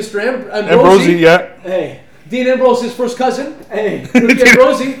fucking Mr. Ambrosi, Ambrosi, yeah. Hey, Dean Ambrose's first cousin, hey, Ricky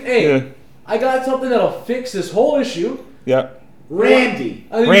Ambrosi. Hey, Yeah. I got something that'll fix this whole issue. Yeah. Randy.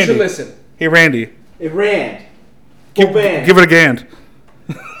 I think you Randy. should listen. Hey, Randy. Hey, Rand. Give, Boban. give it a gand.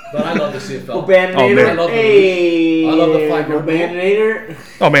 But I love the CFL. Abandinator. Oh, man. I love the Hey. I love the 5 yard rule. Abandinator.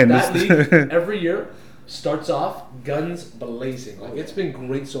 Oh man, That this, league every year starts off guns blazing. Like it's been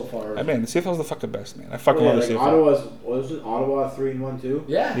great so far. I mean, the CFL's the fucking best, man. I fucking Yeah, love like the CFL. Ottawa 3-1 too.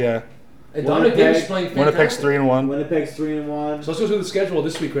 Yeah. Yeah, And Dominic Davis playing fantastic. Winnipeg's 3-1. Winnipeg's 3-1. So let's go through the schedule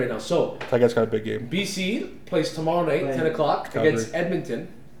this week right now. So Tigers got a big game. BC plays tomorrow night, Right. 10 o'clock Calgary. against Edmonton.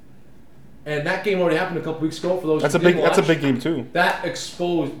 And that game already happened a couple weeks ago. For those That's who a big. didn't That's a watch. big game too. That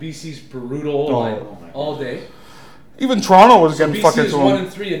exposed BC's brutal Oh. line Oh my God. all day. Even Toronto was So getting BC fucking is to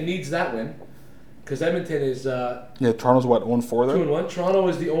 1-3 them. and needs that win. Because Edmonton is Yeah, Toronto's what 1-4 there. 2-1. Toronto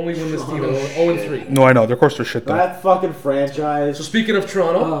is the only winless team Toronto, at 0-3. No, I know. Of course, they're shit though. That fucking So franchise. speaking of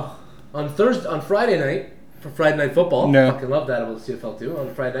Toronto, Oh, on Friday night for Friday Night Football, Yeah. fucking love that about the CFL too.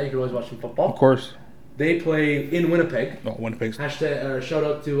 On Friday night, you can always watch some Of football. course. They play in Winnipeg. No, Winnipeg's. Hashtag shout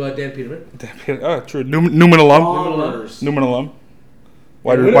out to Dan Peterman. True. Newman alum. Bombers. Newman alum.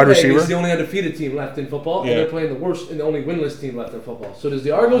 Wide Winnipeg receiver. is the only undefeated team left in football, Yeah. and they're playing the worst and the only winless team left in football. So does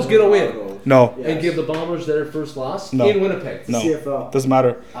the Argos get a win No, Yes. and give the Bombers their first loss No. in Winnipeg? no, CFL. doesn't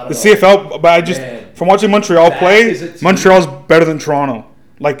matter. I don't The know. CFL, but I just Man. from watching Montreal That play, is a team. Montreal's better than Toronto.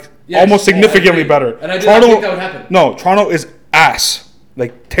 Like Yes. almost Oh, I significantly agree. better. And I did not think that would happen. No, Toronto is ass.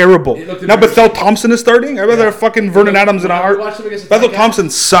 Like terrible. It looked Now embarrassing. Bethel Thompson is starting. I'd rather Yeah. have fucking Vernon Adams in a When I heart. watched them against the Bethel Ticats- Thompson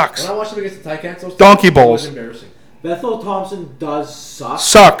sucks. When I watched them against the Ticats, those Donkey it was balls. embarrassing. Bethel Thompson does suck.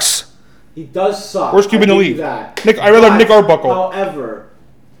 Sucks. He does suck. Worst QB in the I give league. you that. Nick, I'd rather have Nick Arbuckle. However,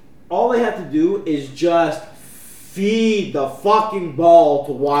 all they have to do is just feed the fucking ball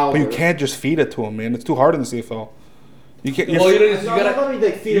to Wilder. But you can't just feed it to him, man. It's too hard in the CFL. You can't. Well, you You're, don't- No, you not gotta- only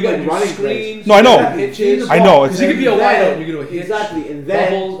like feed You him got to like do running screens. plays. No, I know. Hitches. I know, Because he could be a And wide then- open. You could do a hitch. Exactly, and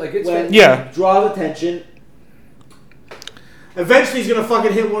then Bubbles, like, it's when been- Yeah. you draw the attention. Eventually, he's gonna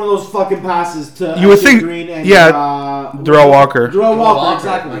fucking hit one of those fucking passes to You would Ashton think- Green and yeah, Darrell Walker. Darrell Walker, Walker,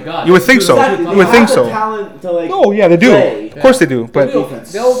 exactly. my God. You would think so. Exactly. You They would think have the so. talent to, like, Oh yeah, they do. play. Of course they do. But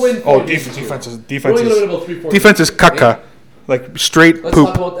They'll win. oh, four games defense, this year. defense is They're defense only gonna win is about 3-4 defense is games. caca, like straight Let's talk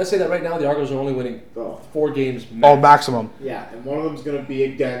poop. about. Let's say that right now the Argos are only winning Oh. 4 games. Oh, max. maximum. Yeah, and one of them's gonna be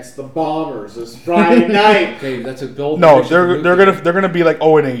against the Bombers this Friday night. Okay, that's a bold. No, prediction from you, they're Keith. gonna be like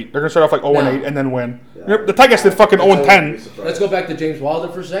 0-8. They're gonna start off like 0-8 No. and then win. Yeah. The Tigers did fucking 0-10. Let's go back to James Wilder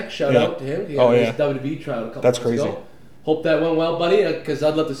for a sec. Shout Yeah. out to him. He Oh, had yeah. his WWE trial a couple That's months crazy. ago. Hope that went well, buddy, because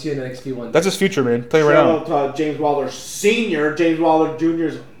I'd love to see you in NXT one day. That's his future, man. Tell you right Shout now. out to James Wilder Sr., James Wilder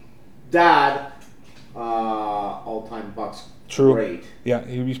Jr.'s dad, all-time Bucks True. great. Yeah,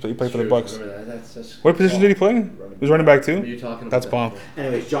 he played for the True, Bucks. remember that. That's What position did he play? He was running back Were too. you talking about That's that bomb. before?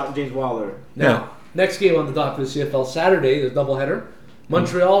 Anyways, James Wilder. Now, Yeah. next game on the dock for the CFL Saturday, the doubleheader.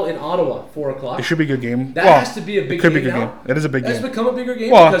 Montreal in Ottawa, 4 o'clock. It should be a good game. That Well, has to be a big it could game be a good now. game. It is a big That's game. become a bigger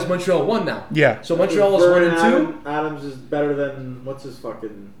game Well, because Montreal won now. Yeah. So Montreal is 1 and 2. Adams is better than what's his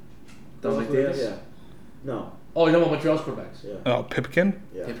fucking Dominic what's his name? Davis? Yeah. No. Oh, you know what Montreal's quarterbacks? Yeah. Oh, Pipkin.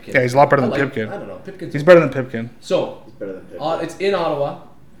 Yeah. Pipkin. Yeah, he's a lot better I than like- Pipkin. I don't know. Pipkin's He's better than Pipkin. So, He's better than Pitt. it's in Ottawa.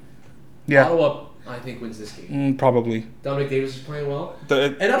 Yeah, Ottawa, I think, wins this game. probably. Dominic Davis is playing well.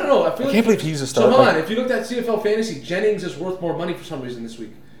 The- And I don't know. I feel I like can't believe he's a So star. hold Like- on. If you looked at CFL fantasy, Jennings is worth more money for some reason this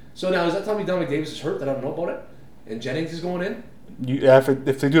week. So now is that telling me Dominic Davis is hurt that I don't know about it, and Jennings is going in? Yeah, if they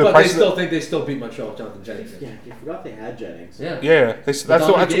do the But they price, still think they still beat Montreal with Jonathan Jennings. Yeah, you forgot they had Jennings. Yeah. yeah, that's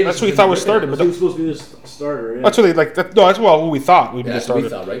Dominic what Davis we is thought in was the started. He But was supposed to be the starter. Yeah. that's what they like. No, that's what we thought would be Yeah, the that's what we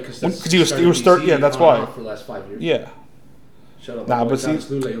starter. thought, right? Because Because he was start. Yeah, that's why. For the last 5 years. Yeah, Shut up. Nah, my boy, but see- Travis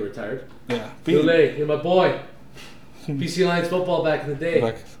Lulay, who retired. yeah. Lulay, you're my boy. BC Lions football back in the day.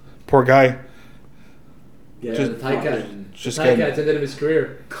 Like, poor guy. Yeah, just- the Ticats. just The getting- Ticats ended of his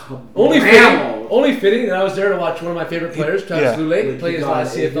career. Come Only on. fitting. Only fitting that I was there to watch one of my favorite players, Travis Yeah. Lulay, Like, play he his got-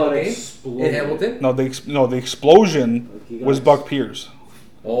 last he CFL got game exploded. in Hamilton. No, the explosion Like, he got was his- Buck Pierce.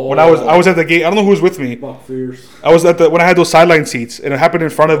 Oh. When I was at the game, I don't know who was with me. Buck Fierce. I was when I had those sideline seats, and it happened in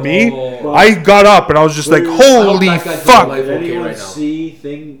front of me. Oh. I got up and I was just like, I hope "Holy that guy's fuck!" doing Did okay anyone right now. see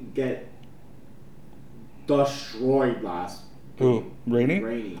thing get destroyed last? Who? Rainey?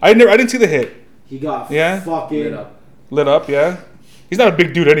 Rainey. I didn't see the hit. He got Yeah? fucking. Lit up. Lit up, yeah. He's not a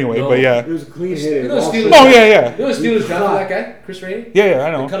big dude anyway, No. but yeah. It was a clean hit. You know Also- Steelers- Oh yeah, You yeah, know the Steelers He drafted cut. that guy, Chris Rainey? yeah.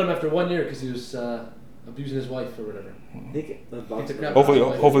 I They know. cut him after 1 year because he was abusing his wife or whatever. I think the Bucks It's a crap-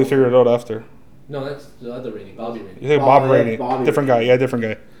 Hopefully figure it out after. No, that's the other Rainey, Bobby Rainey. You say Bob Bob- Rainey, Bobby. different guy. Yeah, different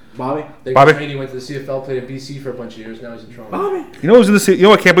guy. Bobby. Then Bobby? Rainey went to the CFL, played in BC for a bunch of years. Now he's in Toronto. Bobby. You know who's in the? You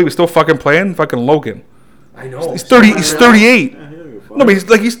know I can't believe he's still fucking playing. Fucking Logan. I know. He's 30. He's 38. Yeah, he don't give a fuck. No,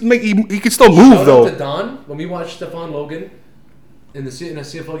 but he can still move Shout though. out to Don when we watched Stephon Logan in a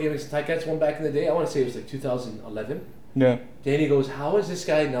CFL game against the Ticats one back in the day. I want to say it was like 2011. Yeah, Danny goes, "How is this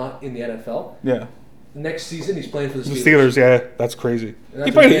guy not in the NFL?" yeah. next season he's playing for the The Steelers. Steelers, yeah, that's crazy. And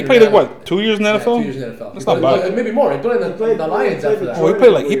He that's played what like what, 2 years in the Yeah, NFL? 2 years in the NFL. That's He not played- bad. Maybe more. He played in He played- the Lions he after played that. the Oh, he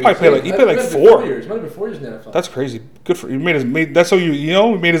played like He might like Might 4. have been 4 years in the NFL. That's crazy. Good for he made. That's how he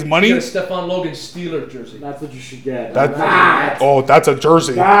made his He money. got a Stephon Logan Steeler jersey. That's what you should get. That's a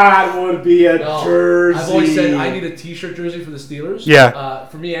jersey. That would be a No, jersey. I've always said I need a T-shirt jersey for the Steelers. Yeah.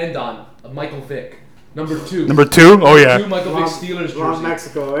 For me and Don, Michael Vick, number 2. Number 2. Oh Two yeah. Michael Vick Steelers jersey. Ron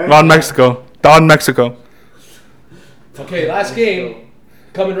Mexico, eh? Ron Mexico. Don Mexico. Okay, last game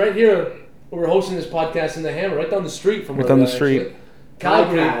coming right here. We're hosting this podcast in the Hammer, right down the street from Right where down we're the street. actually.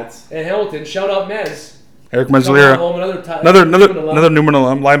 Calgary Cats. and Hamilton. Shout out Mez. Eric Coming Menzalera. home, another Another Newman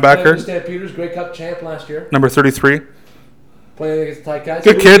alum, Playing for linebacker. the Stampeders, Grey Cup champ last year. Number 33. Playing against the Ticats.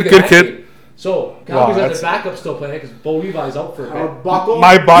 Good Who kid, do you good think of that kid. game? So Calgary's got that's- their backup still playing because Bo Levi's out for a bit. Buckle.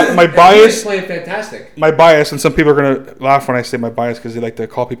 My And bias. he's playing fantastic. My bias, and some people are gonna laugh when I say my bias because they like to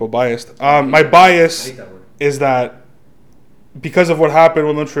call people biased. My I bias hate that word. is that because of what happened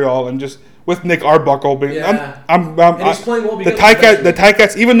with Montreal and just with Nick Arbuckle, being, Yeah. I'm And he's playing well the because of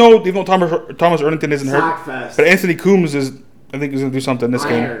Ticats, even though Thomas Ernington isn't hurt, Sackfest. but Anthony Coombs is, I think, he's gonna do something in this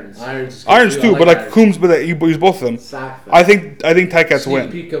game. Irons. Irons I too, but like Irons. Coombs, but you use both of them. Sackfest. I think Ticats Sneak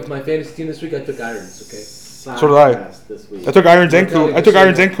win. peek of my fantasy team this week. I took Irons. Okay. So did I. Sackfest This week. I took Irons and Tell me Coombs. I the took same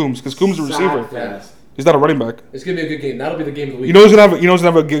Irons one. and Coombs because Coombs is a receiver. Sackfest. He's not a running back. It's gonna be a good game. That'll be the game of the week. You know who's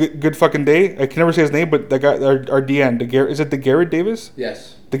gonna have a good fucking day? I can never say his name, but that guy, our DN, is it DeGarrett Davis?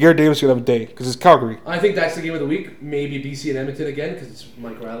 Yes. DeGarrett Davis is gonna have a day because it's Calgary. I think that's the game of the week. Maybe BC and Edmonton again because it's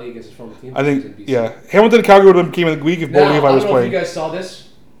Mike Riley against his former team. I He's in think, BC. yeah, Hamilton and Calgary would have been game of the week if Bo Now, I Levi don't was know if playing. you guys saw this.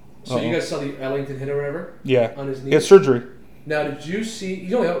 So Uh-oh. you guys saw the Ellington hit or whatever Yeah, on his knee. he had surgery, Now, did you see?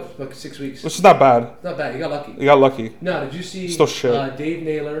 He's only out for like 6 weeks. which is not bad. Not bad. He got lucky. He got lucky. Now, did you see Still shit. Dave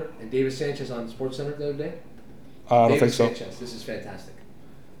Naylor and David Sanchez on SportsCenter the other day? I don't David think so. Sanchez. This is fantastic.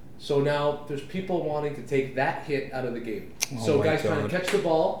 So now there's people wanting to take that hit out of the game. Oh So my guys trying God. to catch the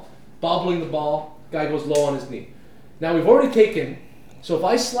ball, bobbling the ball, guy goes low on his knee. Now we've already taken. So if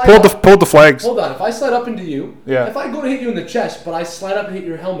I slide Pulled the flags. hold on, if I slide up into you, Yeah. if I go to hit you in the chest, but I slide up and hit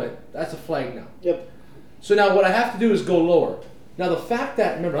your helmet, that's a flag now. Yep. So now what I have to do is go lower. Now the fact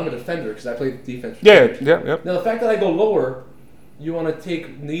that, remember, I'm a defender because I play defense. for Yeah, Patriots. yeah. Now the fact that I go lower, you want to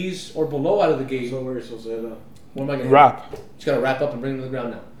take knees or below out of the game. So where are you supposed to hit that? What am I going to Wrap. Just got to wrap up and bring them to the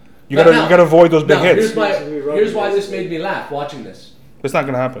ground now. You Now- gotta avoid those big now, hits. Here's why this made me laugh watching this. It's not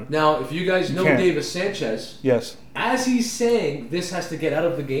gonna happen. Now, if you guys know can't. Davis Sanchez, Yes. as he's saying this has to get out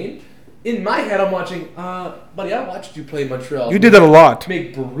of the game, in my head I'm watching, buddy, I watched you play Montreal. You did that a lot.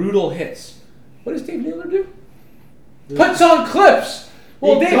 Make brutal hits. What does Dave Naylor do? Puts on clips.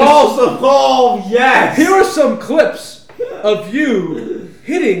 Well, He Davis, calls the ball, yes! here are some clips of you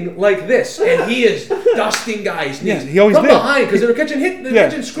hitting like this, and he is dusting guys' knees Yeah, he always from did. behind because they were catching Yeah.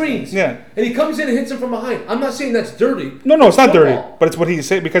 catching screens. Yeah. And he comes in and hits him from behind. I'm not saying that's dirty. No, it's not dirty, football. but it's what he's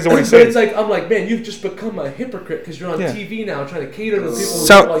saying because of what he's But saying. it's like I'm like, man, you've just become a hypocrite because you're on Yeah. TV now trying to cater to people. Who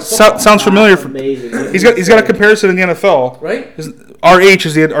Sound- don't like football, sounds familiar. Amazing. He's got a comparison in the NFL. right? RH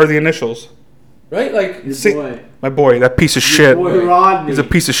are the initials. Right? Like Your See- boy. My boy, that piece of shit. Boy Rodney. He's a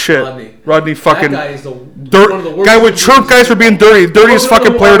piece of shit. that Rodney fucking guy is the dirt one of the worst guy would chirp guys for being dirty. Dirtiest You know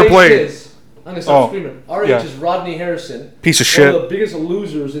fucking who player to RH play. is? I'm gonna stop Oh, screaming. RH yeah. is Rodney Harrison. Piece of One shit. of the biggest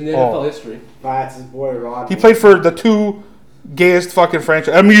losers in the Oh. NFL history. That's his boy Rodney. He played for the two gayest fucking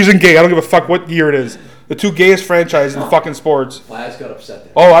franchise. I'm using gay. I don't give a fuck what year it is. The two gayest franchises in fucking sports. Laz got upset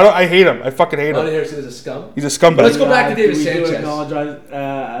there. Oh, I hate him. I fucking hate Rodney him. Harrison is a scum. He's a scumbag. Let's go back to David we Sanchez. Do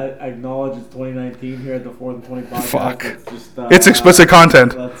acknowledge it's 2019 here at the 4th and 20 podcast. Fuck. It's just, It's explicit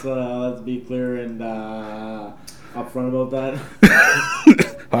content. Let's be clear and upfront about that.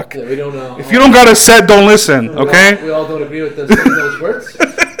 Fuck. Yeah, we don't know. If you don't got a set, don't listen. Okay. We all don't agree with those words.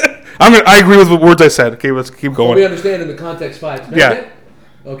 I agree with the words I said. Okay, let's keep But we going. understand in the context vibes. Yeah. Okay?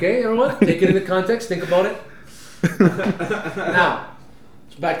 Okay, everyone? Take it into context. Think about it. Now,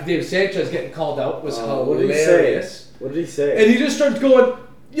 so back to David Sanchez getting called out was what did he hilarious. What did he say? And he just starts going,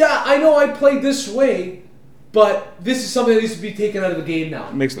 yeah, I know I played this way, but this is something that needs to be taken out of the game now.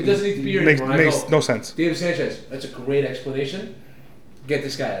 Makes it doesn't need to be here makes, anymore. I makes go, no sense. David Sanchez, that's a great explanation. Get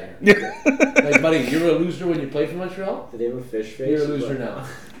this guy out of here. Yeah. Like, buddy, you were a loser when you played for Montreal. Did they have a fish face? You're a loser now.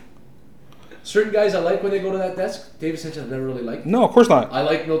 Certain guys I like when they go to that desk. David Sanchez I've never really liked. No, of course not. I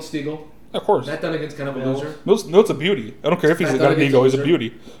like Milt Stiegel. Of course. Matt Dunnigan's kind of a Milt. loser. Milt's a beauty. I don't care if he's Matt got an Dunnigan's ego. a He's a loser.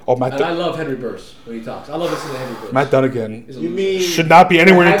 beauty. Oh, Matt, And I love Henry Burse when he talks. I love listening to Henry Burse. Matt Dunnigan He's a You loser. mean should not be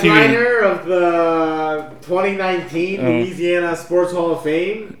anywhere near the TV. headliner of the 2019 Oh. Louisiana Sports Hall of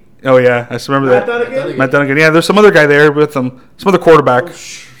Fame? Oh yeah, I just remember Matt that. Dunnigan? Dunnigan. Matt Dunnigan. Yeah, there's some other guy there with him. Some other quarterback.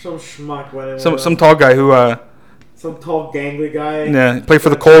 Some schmuck went in Some with some him. tall guy who Some tall, gangly guy. Yeah, he played for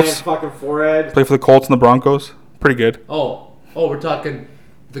the Giant Colts. Fucking forehead. Played for the Colts and the Broncos. Pretty good. Oh, we're talking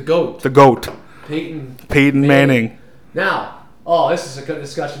the GOAT, The GOAT. Peyton Manning. Now, this is a good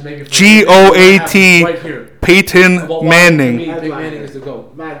discussion maybe. For GOAT. right here. Peyton About why Manning. to me, Peyton Manning is the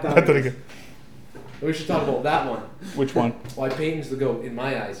GOAT. Matt That did Douglas. again. We should talk about that one. Which one? Why Peyton's the GOAT in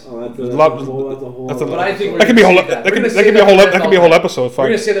my eyes. Oh, that's a Lot- whole. that's a- But I think we're That could be a whole. gonna save That We're could gonna that save could be a whole. for That could be a whole NFL. episode. We're Fine.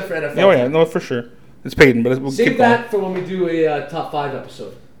 gonna say that for NFL. Oh yeah, no, for sure. It's Peyton, but we'll Save keep going. that for when we do a top 5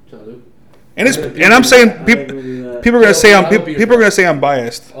 episode. John-Luke. And I'm saying people are gonna say That would be your people are gonna say I'm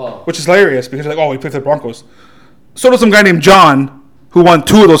biased, Oh. which is hilarious because they're like, oh, he played for the Broncos. So does some guy named John who won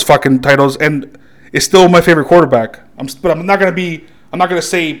 2 of those fucking titles and is still my favorite quarterback. But I'm not gonna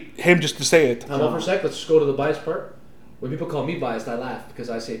say him just to say it. Time out for a sec. Let's just go to the bias part. When people call me biased, I laugh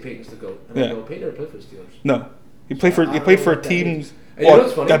because I say Peyton's the GOAT. And I Yeah. go, Peyton never played for the Steelers. No, he played for a team And you know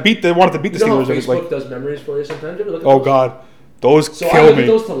what's funny? They wanted to beat the You know how Steelers. It was Facebook like, does memories for you sometimes? You ever look at oh those? god, those So I kill look me. at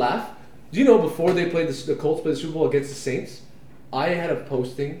those to laugh. Do you know before they played the Colts played the Super Bowl against the Saints, I had a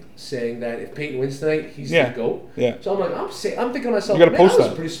posting saying that if Peyton wins tonight, he's Yeah. the GOAT. Yeah. So I'm like, I'm thinking to myself, You gotta man, post I was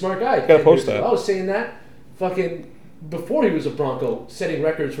that. a pretty smart guy. You gotta 10 post years ago. that. I was saying that fucking before he was a Bronco, setting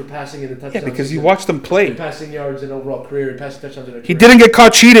records for passing in the touchdowns. Yeah, because you and watched them play. passing yards in overall career and passing touchdowns in a career. He didn't get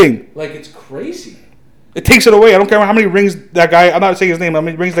caught cheating. Like, it's crazy. It takes it away. I don't care how many rings that guy. I'm not saying his name. How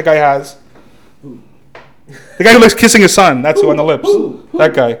many rings that guy has? The guy who likes kissing his son. That's who on the lips.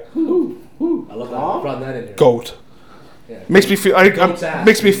 That guy. I love that. I brought that in here. Goat. Yeah. Makes me feel. Goat's ass.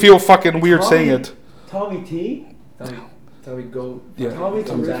 Makes me feel fucking weird saying it. Tommy T. Tell me go. Yeah. Tommy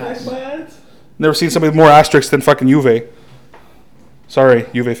Goat's T. ass. Never seen somebody with more asterisks than fucking Juve. Sorry,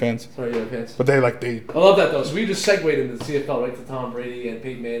 Juve fans. Sorry, you pants. But they. I love that though. So we just segued into the CFL right to Tom Brady and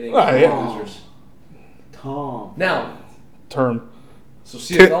Peyton Manning. Ah, yeah. and losers. Tom. Now, term. so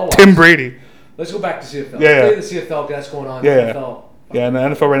CFL. Tim Brady. Let's go back to CFL. Yeah, yeah. Play the CFL. That's going on. Yeah, NFL. Yeah, and the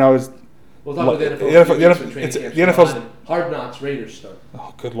NFL right now is. We'll talk about the NFL. The NFL with training it's- camps the going NFL's on and Hard Knocks Raiders start.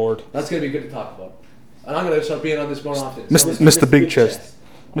 Oh, good lord. That's gonna be good to talk about. And I'm gonna start being on this more often. Mr. Big Chest.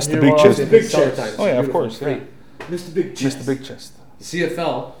 Mr. Here Big more Chest. often. Big Summertime. chest. It's Oh, yeah, of beautiful. course, It's great. Mr. Big Chest. Mr. Big Chest.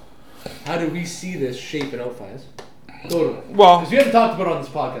 CFL. How do we see this shaping out, Faz? Totally. Well, Because we haven't talked about it on this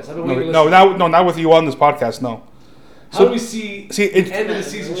podcast. I've been waiting to no, listen. not with you on this podcast. No. How do we see, See, the end of the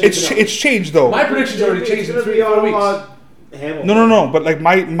season shaping out? it's changed though. My prediction's already changed in 3-4 weeks. Hamilton. No. But like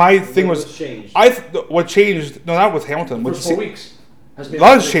my thing was, changed. what changed? No, not with Hamilton. With First 4 weeks. a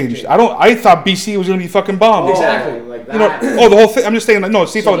lot has changed. I thought BC was gonna be fucking bombed. Oh, Exactly. Like You know, that. the whole thing. I'm just saying, like, no,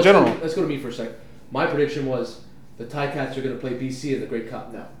 CFL So in general. Let's go to me for a second. My prediction was the Ticats are going to play BC in the Great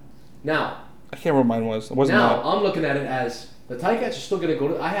Cup. No. Now, I can't remember what mine was. It wasn't now that. I'm looking at it as the Ticats are still going to go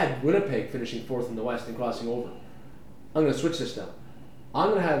to. I had Winnipeg finishing 4th in the West and crossing over. I'm going to switch this now. I'm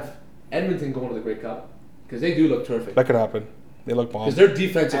going to have Edmonton going to the Great Cup because they do look terrific. That could happen. They look bombed. Because their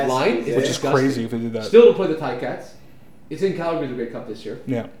defensive As- line which is Which is disgusting. crazy if they did that. Still to play the Ticats. It's in Calgary, the Great Cup this year.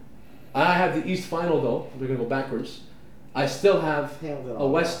 Yeah. I have the East final though. We're going to go backwards. I still have Hamilton. a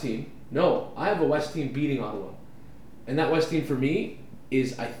West team. No, I have a West team beating Ottawa. And that West team for me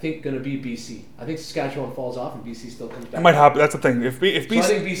is, I think, going to be BC. I think Saskatchewan falls off and BC still comes back. It might happen. That's the thing. If So I BC,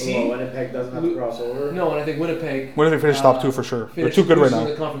 think Well, BC. Winnipeg doesn't have to cross over. No, and I think Winnipeg. when do they finish top 2 for sure? They're finished too good right losing in now.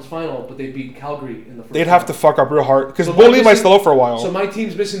 the conference final, but they beat Calgary in the first They'd have to round. fuck up real hard because So Bo my Levi's missing- still out for a while. So my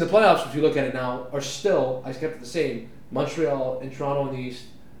teams missing the playoffs, if you look at it now, are still, I kept it the same, Montreal and Toronto in the East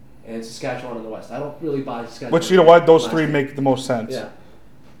and Saskatchewan in the West. I don't really buy Saskatchewan. Which, you know what, those last three year. make the most sense. Yeah.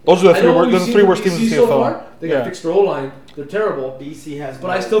 Those are the I three. know what we've Those are the seen three from worst teams in BC CFL. so far. They got Yeah. fixed their O-line. They're terrible. BC has.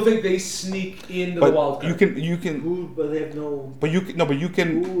 But I still think they sneak into the wild But card. you can. Who? But they have no. But you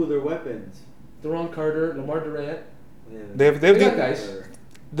can. Who are their weapons? Deron Carter, Lamar Durant. Yeah. They They got have. guys.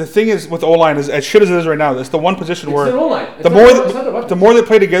 The thing is with O line is as shit as it is right now. It's the one position It's where their O-line. It's the not more their- it's not their weapons. the more they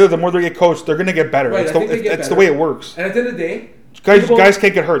play together, the more they get coached. They're gonna get better. Right, It's I think they get it's the better. way it works. And at the end of the day, Guys, think about- guys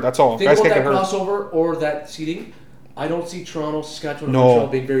can't get hurt. That's all. think Guys about can't that get hurt. crossover or that seeding. I don't see Toronto, Saskatchewan, and No. Montreal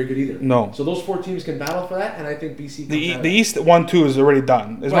being very good either. No. So those 4 teams can battle for that, and I think BC. The East 1-2 is already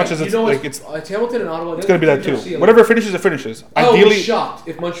done. As much as it's like it's Hamilton and Ottawa. it's gonna be that too. Whatever finishes, it finishes. I'll Ideally, be shocked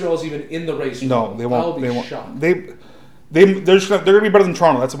if Montreal's even in the race. no, they won't. I'll be They won't. shocked. They're gonna be better than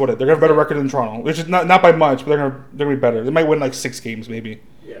Toronto. That's about it. They're gonna have a better record than Toronto, which is not by much, but they're gonna be better. They might win like 6 games maybe.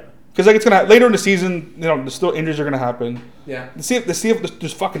 Yeah. Because like it's gonna later in the season, you know, there's still injuries are gonna happen. Yeah. The CFL,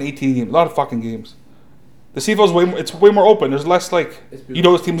 there's fucking 18 games, a lot of fucking games. The CFL's it's way more open. There's less like It's you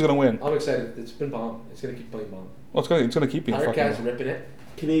know this team's gonna win. I'm excited. It's been bomb. It's gonna keep playing bomb. Well, it's gonna keep being fucking Cats ripping it.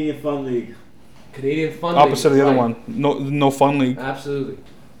 Canadian Fun League. Canadian Fun. opposite of League, the other right. one. No fun league. Absolutely.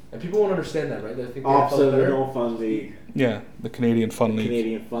 And people won't understand that, right? They think the Opposite NFL's of the better. No Fun League. Yeah, the Canadian Fun League.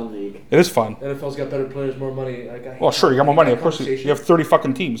 Canadian Fun League. It is fun. The NFL's got better players, more money. Like, I hate Well, sure, you got more that money. Of course, you conversation. have 30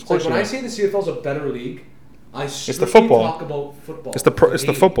 fucking teams. Of It's course, like when you I do. say the CFL's a better league, I strictly football. talk about football. It's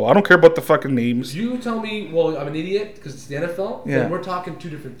the football. I don't care about the fucking names. You tell me, well, I'm an idiot because it's the NFL. Yeah. Then we're talking two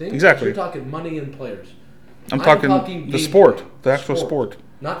different things. Exactly. You're talking money and players. I'm talking the game sport, play. the actual sport.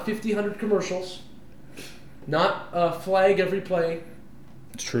 Not 50, 100 commercials. Not a flag every play.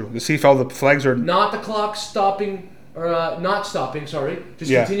 It's true. The CFL, the flags are. Not the clock stopping, or not stopping, sorry.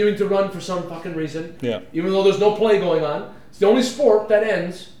 Just Yeah. continuing to run for some fucking reason. Yeah. Even though there's no play going on. It's the only sport that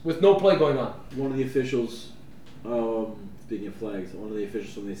ends with no play going on. One of the officials, speaking of flags, one of the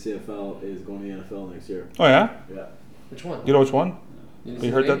officials from the CFL is going to the NFL next year. Oh yeah. Yeah. Which one? You know which one? You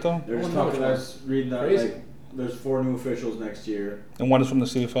You heard that though? They're just Oh, no, talking. I was reading that. Crazy. Like, there's 4 new officials next year. And one is from the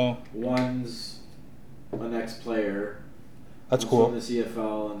CFL. One's an ex-player. That's one's cool. From the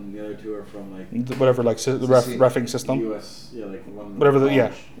CFL, and the other 2 are from like Whatever, like the reffing system. U.S. Yeah, like one. Whatever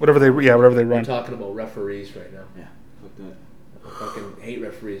they We're run. talking about referees right now. Yeah, fuck that. I fucking hate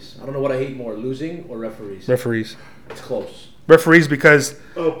referees. I don't know what I hate more, losing or referees. Referees. It's close. Referees because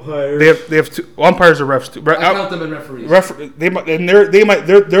Umpires. they have two umpires are refs too. I count them in referees.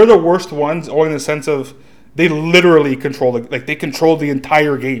 They're the worst ones, only in the sense of they literally control they control the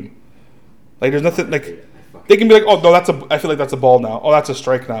entire game. Like there's nothing like they can be like, oh no, I feel like that's a ball now. Oh, that's a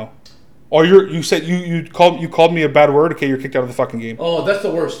strike now. Or you said you called me a bad word. Okay, you're kicked out of the fucking game. Oh, that's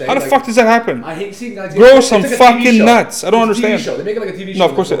the worst. How the fuck does that happen? I hate seeing guys. Grow it's some like a TV fucking show. nuts. I don't It's a TV understand. show. They make it like a TV show.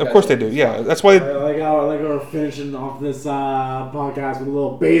 No, of course they do. Yeah, that's why. I like how we're finishing off this podcast with a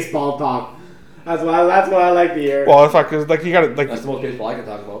little baseball talk. That's what I like to hear. Well, the fuck is like you got to like. That's the most baseball I can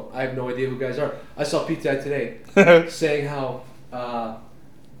talk about. I have no idea who guys are. I saw Pete Dad today saying how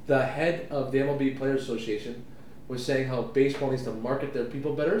the head of the MLB Players Association was saying how baseball needs to market their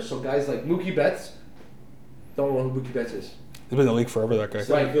people better. So guys like Mookie Betts don't know who Mookie Betts is. He's been in the league forever. That guy.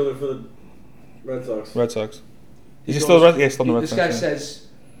 Center fielder for the Red Sox. Red Sox. He Is he goes- still Red? Yeah, still in the Red This Sox. guy yeah. says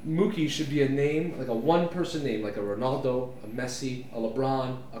Mookie should be a name, like a one-person name, like a Ronaldo, a Messi, a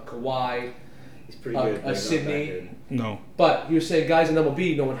LeBron, a Kawhi, He's pretty a good. but not Sydney. that good. No. But he was saying guys in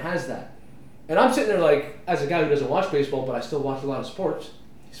MLB, no one has that. And I'm sitting there like, as a guy who doesn't watch baseball, but I still watch a lot of sports,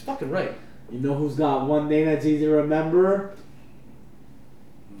 he's fucking right. You know who's got one name that's easy to remember?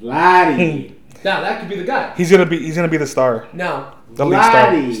 Vladdy. Now, that could be the guy. He's gonna be the star. Now, The league star.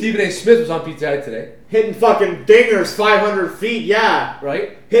 Vladdy. Stephen A. Smith was on Pizza Hut today, Hitting fucking dingers 500 feet, yeah.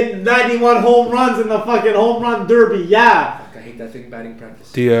 right? Hitting 91 home runs in the fucking home run derby, yeah. Fuck, I hate that thing, batting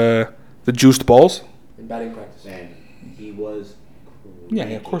practice. The juiced balls. In batting practice. Man, he was. Yeah,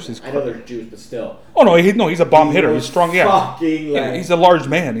 of course he's. I know there's juice, but still. Oh no, he's a bomb hitter. was He's strong. Yeah. Fucking Yeah, like he's a large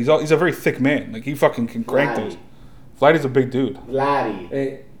man. He's a very thick man. Like he fucking can crank those. Vladdy's a big dude. Vladdy.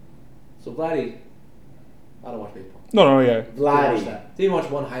 Hey, so Vladdy, I don't watch baseball. No, yeah. Didn't watch Vladdy. that. Didn't watch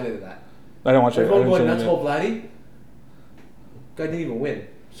one highlight of that. I don't watch it. I Everyone didn't going see nuts it. about Vladdy. Guy didn't even win.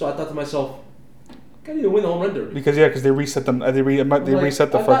 So I thought to myself, guy didn't even win the home run derby. Because they reset them. They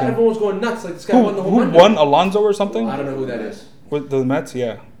reset the I thought fucking. everyone was going nuts. Like this guy won the home Who run won? derby. Alonso or something? I don't know who that is. With the Mets,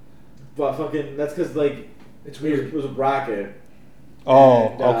 yeah. But fucking, that's because like It's it weird. was a bracket. Oh,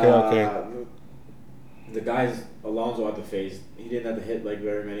 And, okay. The guys Alonso had to face. He didn't have to hit like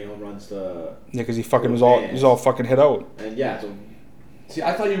very many home runs to. Yeah, because he fucking was all fucking hit out. And yeah, so See,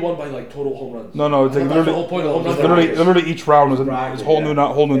 I thought you won by like total home runs. No, it's I like thought that's the literally, whole point of the home run It's derby. literally each round was bracket, whole yeah.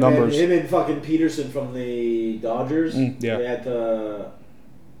 new And numbers. then him and fucking Peterson from the Dodgers. Yeah. They had to.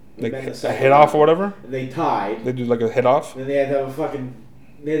 Like win the a second hit off or round. whatever. And they tied. They do like a hit off. And then they had to have a fucking.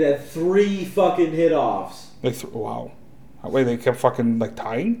 They had to have 3 fucking hit offs. Like wow. Wait, they kept fucking like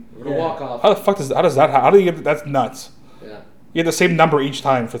tying. We're gonna walk off. How the fuck how do you get that's nuts? Yeah. You get the same number each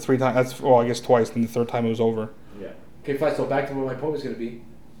time for 3 times. That's I guess twice. Then the third time it was over. Yeah. Okay, fine. So back to what my point was gonna be.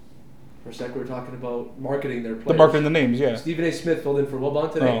 For a sec, we were talking about marketing their players. The marketing the names, yeah. Stephen A. Smith filled in for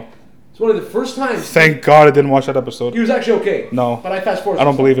Wilbon today. Oh. It's one of the first times. Thank God I didn't watch that episode. He was actually okay. No. But I fast forward. I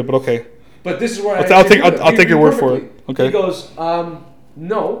don't believe it, but okay. But this is where I'll I take- agree with him. I'll He take your agreed word for it. perfectly. Okay. He goes,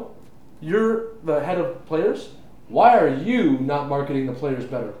 no, you're the head of players. Why are you not marketing the players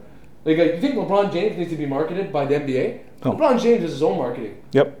better? Like, you think LeBron James needs to be marketed by the NBA? No. LeBron James does his own marketing.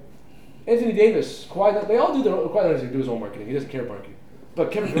 Yep. Anthony Davis, Kawhi, they all do their own. Kawhi Leonard doesn't do his own marketing. He doesn't care about marketing.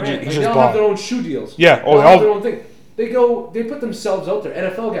 But Kevin Durant, he's like, just they all bomb. have their own shoe deals. Yeah, They oh, all they have all- their own thing. They put themselves out there.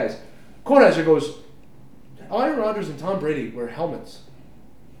 NFL guys. Kornheiser goes, Aaron Rodgers and Tom Brady wear helmets.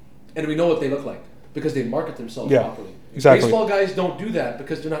 And we know what they look like because they market themselves Yeah, properly. exactly. Baseball guys don't do that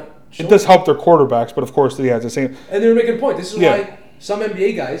because they're not showing It does help their quarterbacks, but of course, yeah, it's the same. And they were making a point. This is Yeah. why some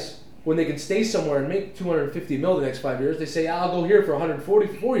NBA guys when they can stay somewhere and make $250 million the next 5 years, they say, I'll go here for 140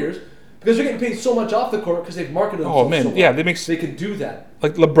 for 4 years because they're getting paid so much off the court because they've marketed themselves Oh man, so well. yeah, they make They can do that.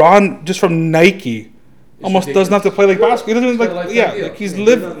 like LeBron just from Nike almost doesn't have to play like basketball. He doesn't It's got a like lifetime deal. like he's He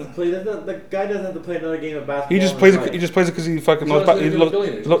lived. doesn't have to play- the guy doesn't have to play another game of basketball. He just in plays his it. He life. just plays it because he fucking He's loves. always He gonna be a loves.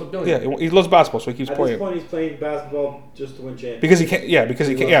 billionaire. He's a billionaire. Yeah, he loves basketball, so he keeps At this playing. point, he's playing basketball just to win championships. Because he can't. Yeah, because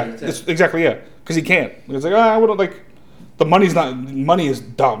he He can't. loves Yeah, it, it's, exactly. Yeah, because he can't. It's like I wouldn't like. The money's not. Money is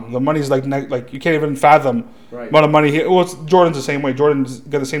dumb. The money's like like you can't even fathom Right. amount of money. Well, it's, Jordan's the same way. Jordan's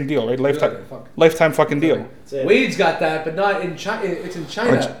got the same deal, right? Lifetime, Exactly, fuck. lifetime fucking deal. That's it. Wade's got that, but not in China. It's in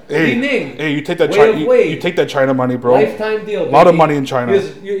China. Hey, Li Ning. hey, you take that Way China. of You, Wade. you take that China money, bro. Lifetime deal. A lot of baby. money in China.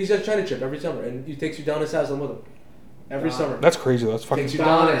 He's got a China trip every summer, and he takes Udonis Haslam with him every summer. That's crazy. That's fucking. Takes Udonis.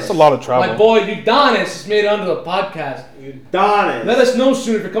 Udonis. That's a lot of travel. My boy Udonis has made it onto the podcast. Udonis. Let us know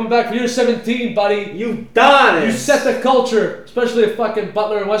soon if you're coming back for year 17, buddy. Udonis. You set the culture, especially if fucking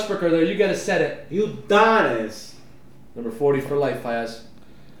Butler and Westbrook are there. You gotta set it. Udonis. Number 40 for life, Fayaz.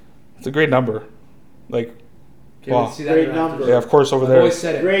 It's a great number. Like, Can't Wow. wait to see that Great in number. rafters. yeah, of course over I've there. always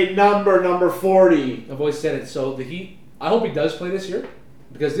said it. Great number 40. I've always said it. So the Heat, I hope he does play this year,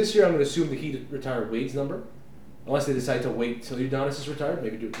 because this year I'm going to assume the Heat retire Wade's number, unless they decide to wait till Udonis is retired,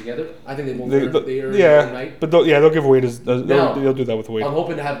 maybe do it together. I think they won't. They earn their own night. but they'll do Wade. They'll, Now, they'll do that with Wade. I'm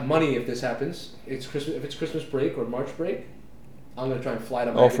hoping to have money if this happens. It's Christmas. If it's Christmas break or March break, I'm going to try and fly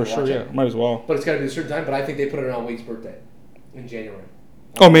to Oh, Miami for to sure. watch Yeah, it. might as well. But it's got to be a certain time. But I think they put it around Wade's birthday in January.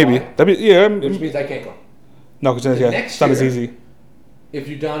 Oh, maybe. Why? That'd be yeah. Which means I can't go. No, because The yeah, next it's not as year- easy. If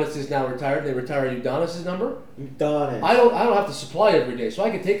Udonis is now retired, they retire Udonis' number. Udonis. I don't have to supply every day, so I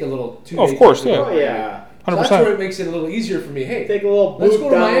can take a little 2 Oh, of days course, to yeah. go. Oh, yeah. So that's where it makes it a little easier for me. Hey, Take a little let's boot go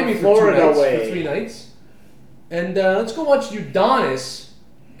to down Miami for Florida 2 nights, way. for 3 nights, and let's go watch Udonis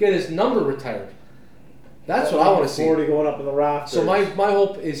get his number retired. That's what I want to see. 40 going up in the rafters. So my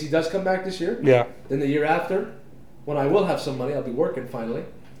hope is he does come back this year. Yeah. Then the year after, when I will have some money, I'll be working finally.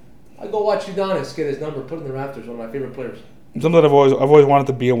 I go watch Udonis get his number put in the rafters. One of my favorite players. Something that I've always wanted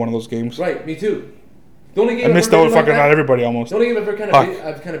to be in one of those games. Right, me too. The only game I I've missed ever out been fucking like that- not everybody almost. The only game I've ever Fuck.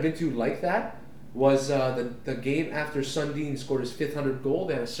 I've kind of been to like that was the game after Sundin scored his 500th goal.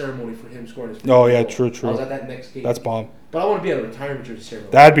 They had a ceremony for him scoring his 500th Oh, yeah, goal. true. I was at that next game. That's bomb. But I want to be at a retirement jersey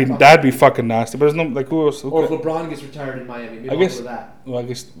ceremony. That'd be fucking nasty. But there's no like who else? Or if LeBron gets retired in Miami, maybe I I'll guess- go to that. Well, I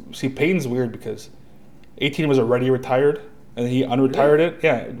guess see Payton's weird because 18 was already retired and he unretired it.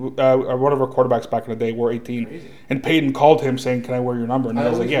 Yeah, one of our quarterbacks back in the day wore 18, Crazy. and Payton called him saying, "Can I wear your number?" And I he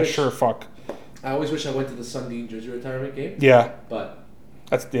was like, always "Yeah, wish- sure, fuck." I always wish I went to the Sundin jersey retirement game, Yeah, but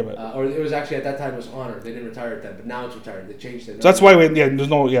that's yeah. But, or it was actually at that time it was honor. They didn't retire it then, but now it's retired. They changed it. so that's why there's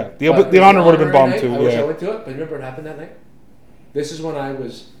no the But the honor would have been honorary bombed night, too. I wish I Yeah, went to it, but remember what happened that night? This is when I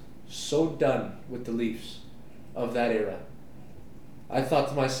was so done with the Leafs of that era. I thought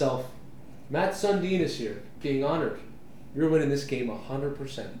to myself, Matt Sundin is here, being honored. You're winning this game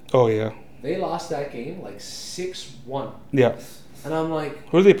 100%. oh yeah, They lost that game like 6-1. yeah. And I'm like,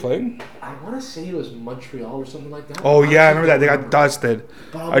 Who are they playing? I want to say it was Montreal or something like that. Oh yeah, I honestly remember that. They don't got remember. dusted.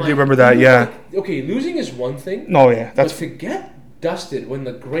 But I'm I do like, remember that. you're Yeah. like- okay, losing is one thing. No, yeah, that's But to get dusted when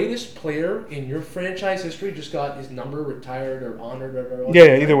the greatest player in your franchise history just got his number retired or honored or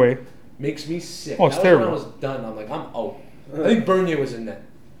yeah. Either way, makes me sick. Oh, it's That was terrible. when I was done. I'm like, I'm out. I think Bernier was in net.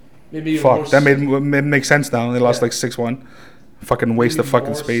 Maybe even fuck. more That sick. made make sense now. They lost Yeah. like 6-1. Fucking waste of Even fucking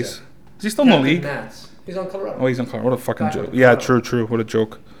more space. sick. Is he still in the Captain league? Mats. He's on Colorado. Oh, he's on Colorado. What a fucking Back joke. with Yeah, Colorado. true. What a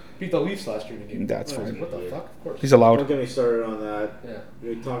joke. Beat the Leafs last year in the game. That's I was fine. like, what the fuck? Of course. He's Don't allowed. get me started on that. Yeah.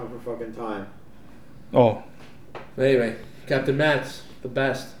 You're talking for fucking time. Oh, But anyway, Captain Mats, the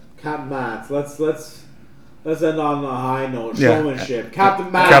best. Captain Mats. Let's end on a high note. Yeah. Showmanship.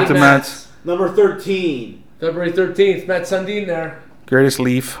 Captain Mats. Captain Mats, Number 13. February 13th, Matt Sundin there greatest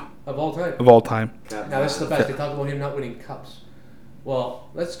Leaf of all time. of all time. Captain Now this is the Mats. best. They talk about him not winning cups. Well,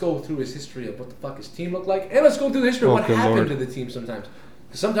 let's go through his history of what the fuck his team looked like, and let's go through the history of Oh, what good happened Lord. to the team sometimes.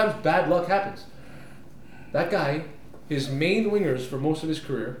 'Cause sometimes bad luck happens. That guy, his main wingers for most of his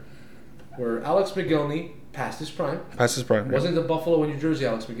career were Alex McGillney, past his prime. Past his prime. yeah. Wasn't the Buffalo and New Jersey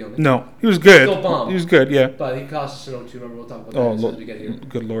Alex McGillney. No, he was good. Still bomb. He was good. Yeah. But he cost us an 0-2. Remember, we'll talk about Oh, that as soon as we get here.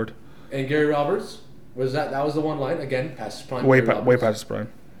 good Lord. And Gary Roberts that was the one line again, past his prime. Way Gary past Roberts. his prime.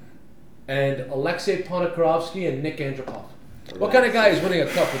 And Alexei Ponikarovsky and Nick Andropov. What kind of guy is winning a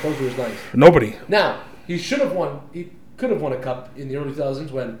cup with those were his lines? Nobody. Now, he should have won. He could have won a cup in the early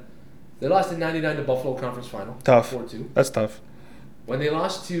 2000s when they lost in '99 to Buffalo Conference Final. Tough. 4-2. That's tough. When they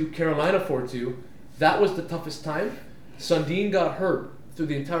lost to Carolina 4-2, that was the toughest time. Sundin got hurt through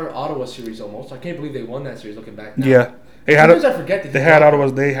the entire Ottawa series almost. I can't believe they won that series looking back now. Yeah. They had Sometimes I forget that they he had got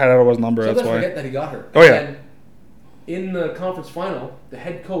Ottawa's number. Sometimes That's I why. forget that he got hurt. Oh, yeah. And in the conference final, the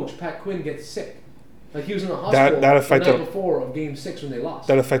head coach, Pat Quinn, gets sick. Like, he was in the hospital That affected- the night before of Game 6 when they lost.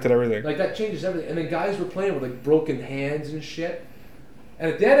 That affected everything. Like, that changes everything. And then guys were playing with, like, broken hands and shit.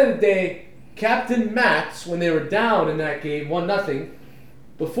 And at the end of the day, Captain Mats, when they were down in that game, 1-0,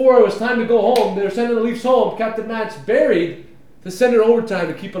 before it was time to go home, they were sending the Leafs home. Captain Mats buried to send it overtime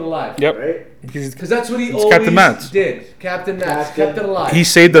to keep it alive. Yep. Right? Because Because that's what he It's always Captain Mats. did. Captain Mats Captain- kept it alive. he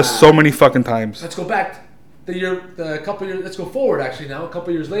saved us so many fucking times. Let's go back the couple years. Let's go forward actually now. A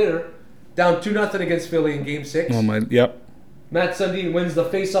couple years later, down 2-0 against Philly in Game 6. Oh my, yep. Matt Sundin wins the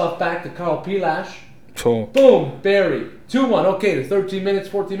face-off back to Carl Pilash. So Boom, buried. 2-1. Okay, 13 minutes,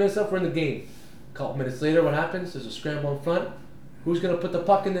 14 minutes left. We're in the game. A couple minutes later, what happens? There's a scramble in front. Who's gonna put the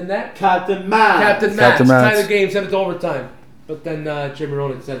puck in the net? Captain Matt. Captain Mats. Captain Mats. Tie the game, send it to overtime. But then Jimmy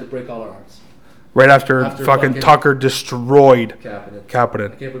Roenick decided to break all our hearts. right after After fucking fucking- Tucker destroyed Kapanen. I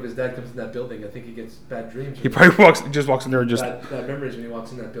Kapanen. can't believe his dad comes in that building. I think he gets bad dreams. He probably just walks in there and just bad memories when he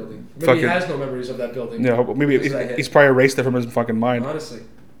walks in that building. Maybe Fucking- he has no memories of that building. yeah. But maybe Because of that hit. he's probably erased it from his fucking mind. Honestly.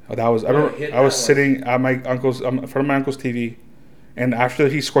 Oh, that was I What a remember hit I was that was. sitting at my uncle's in front of my uncle's TV, and after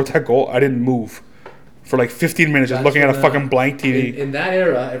he scored that goal, I didn't move for like 15 minutes, just That's looking at a when, fucking blank TV. In that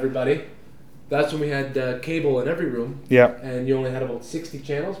era, everybody, that's when we had cable in every room, Yeah, and you only had about 60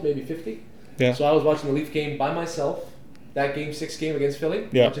 channels, maybe 50. yeah. So I was watching the Leaf game by myself, that Game 6 game against Philly,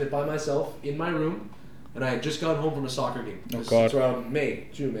 Yeah. watching it by myself in my room, and I had just gotten home from a soccer game. Oh, It's God. around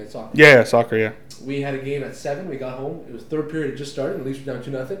June, soccer. Yeah, soccer. Yeah, We had a game at 7, we got home, it was third period, had just started, and the Leafs were down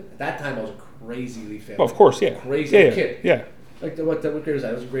 2-0. At that time, I was a crazy Leaf fan. well, of course. Yeah, Crazy yeah, kid. yeah. Like, what grade was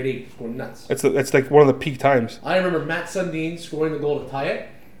that? It was grade 8, going nuts. It's like one of the peak times. I remember Matt Sundin scoring the goal to tie it.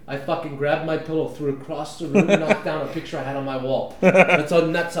 I fucking grabbed my pillow, threw it across the room, and knocked down a picture I had on my wall. That's how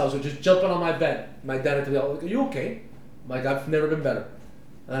nuts I was. I was just jumping on my bed. My dad had to be like, "Are you okay?" I'm like, "I've never been better."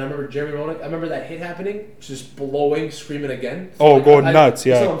 And I remember Jeremy Roenick. I remember that hit happening, just blowing, screaming again. Oh, Like, going nuts,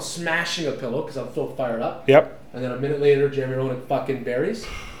 yeah. So I'm smashing a pillow because I'm so fired up. Yep. And then a minute later, Jeremy Roenick fucking buries.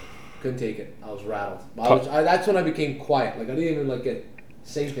 Couldn't take it. I was rattled. That's when I became quiet. Like I didn't even like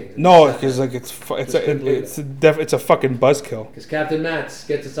say things. No, because like it's Just couldn't believe it's a fucking buzzkill. Because Captain Mats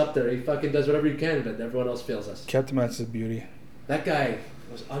gets us up there. He fucking does whatever he can, but everyone else fails us. Captain Mats is a beauty. That guy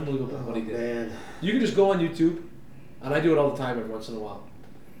was unbelievable what he did. Man. You can just go on YouTube, and I do it all the time every once in a while.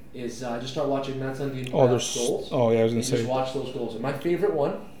 Just start watching Matt Sundin Oh, there's goals. oh yeah, I was gonna And just say watch those goals. And my favorite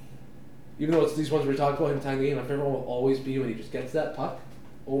one, even though it's these ones we're talking about him tying the game, my favorite one will always be when he just gets that puck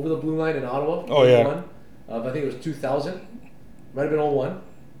over the blue line in Ottawa. Oh, yeah. One of, I think it was 2000. Might have been 01.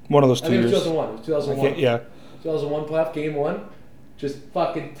 one of those I 2 think it was years. 2001. It was I 2001. can't- yeah, 2001 playoff game 1, just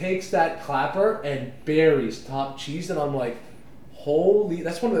fucking takes that clapper and buries top cheese, and I'm like, holy!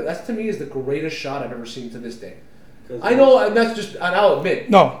 That's to me is the greatest shot I've ever seen to this day. I know, and I'll admit.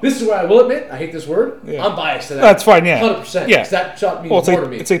 No. This is where I will admit, I hate this word. Yeah. I'm biased to that. That's fine. Yeah, 100%. Yeah. 'cause that shot means Well, it's more like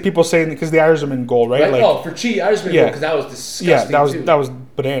to me. it's like people saying because the Irishman goal, right? right? Like, Oh, for Chi, Irishman Yeah. because that was disgusting. yeah, that was too.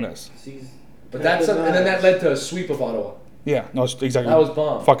 bananas. But that's and then that led to a sweep of Ottawa. Yeah, no, it's exactly. That was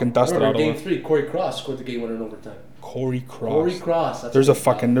bomb. Fucking I dusted remember Ottawa. Game 3, Corey Cross scored the game winner in overtime. Corey Cross. Corey Cross. That's There's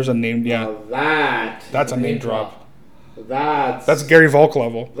a name. Yeah, Now that's a name name drop. that's Gary Volk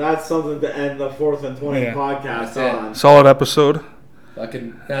level. That's something to end the 4th and 20 Yeah. podcast That's it. on. Solid episode.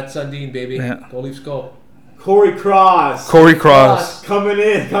 Fucking Matt Sundin, baby. Yeah. Go Leafs, go. Corey Cross Corey Cross. coming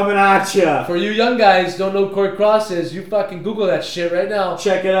at ya. For you young guys don't know who Corey Cross is, you fucking Google that shit right now.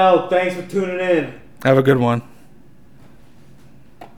 Check it out. Thanks for tuning in. Have a good one.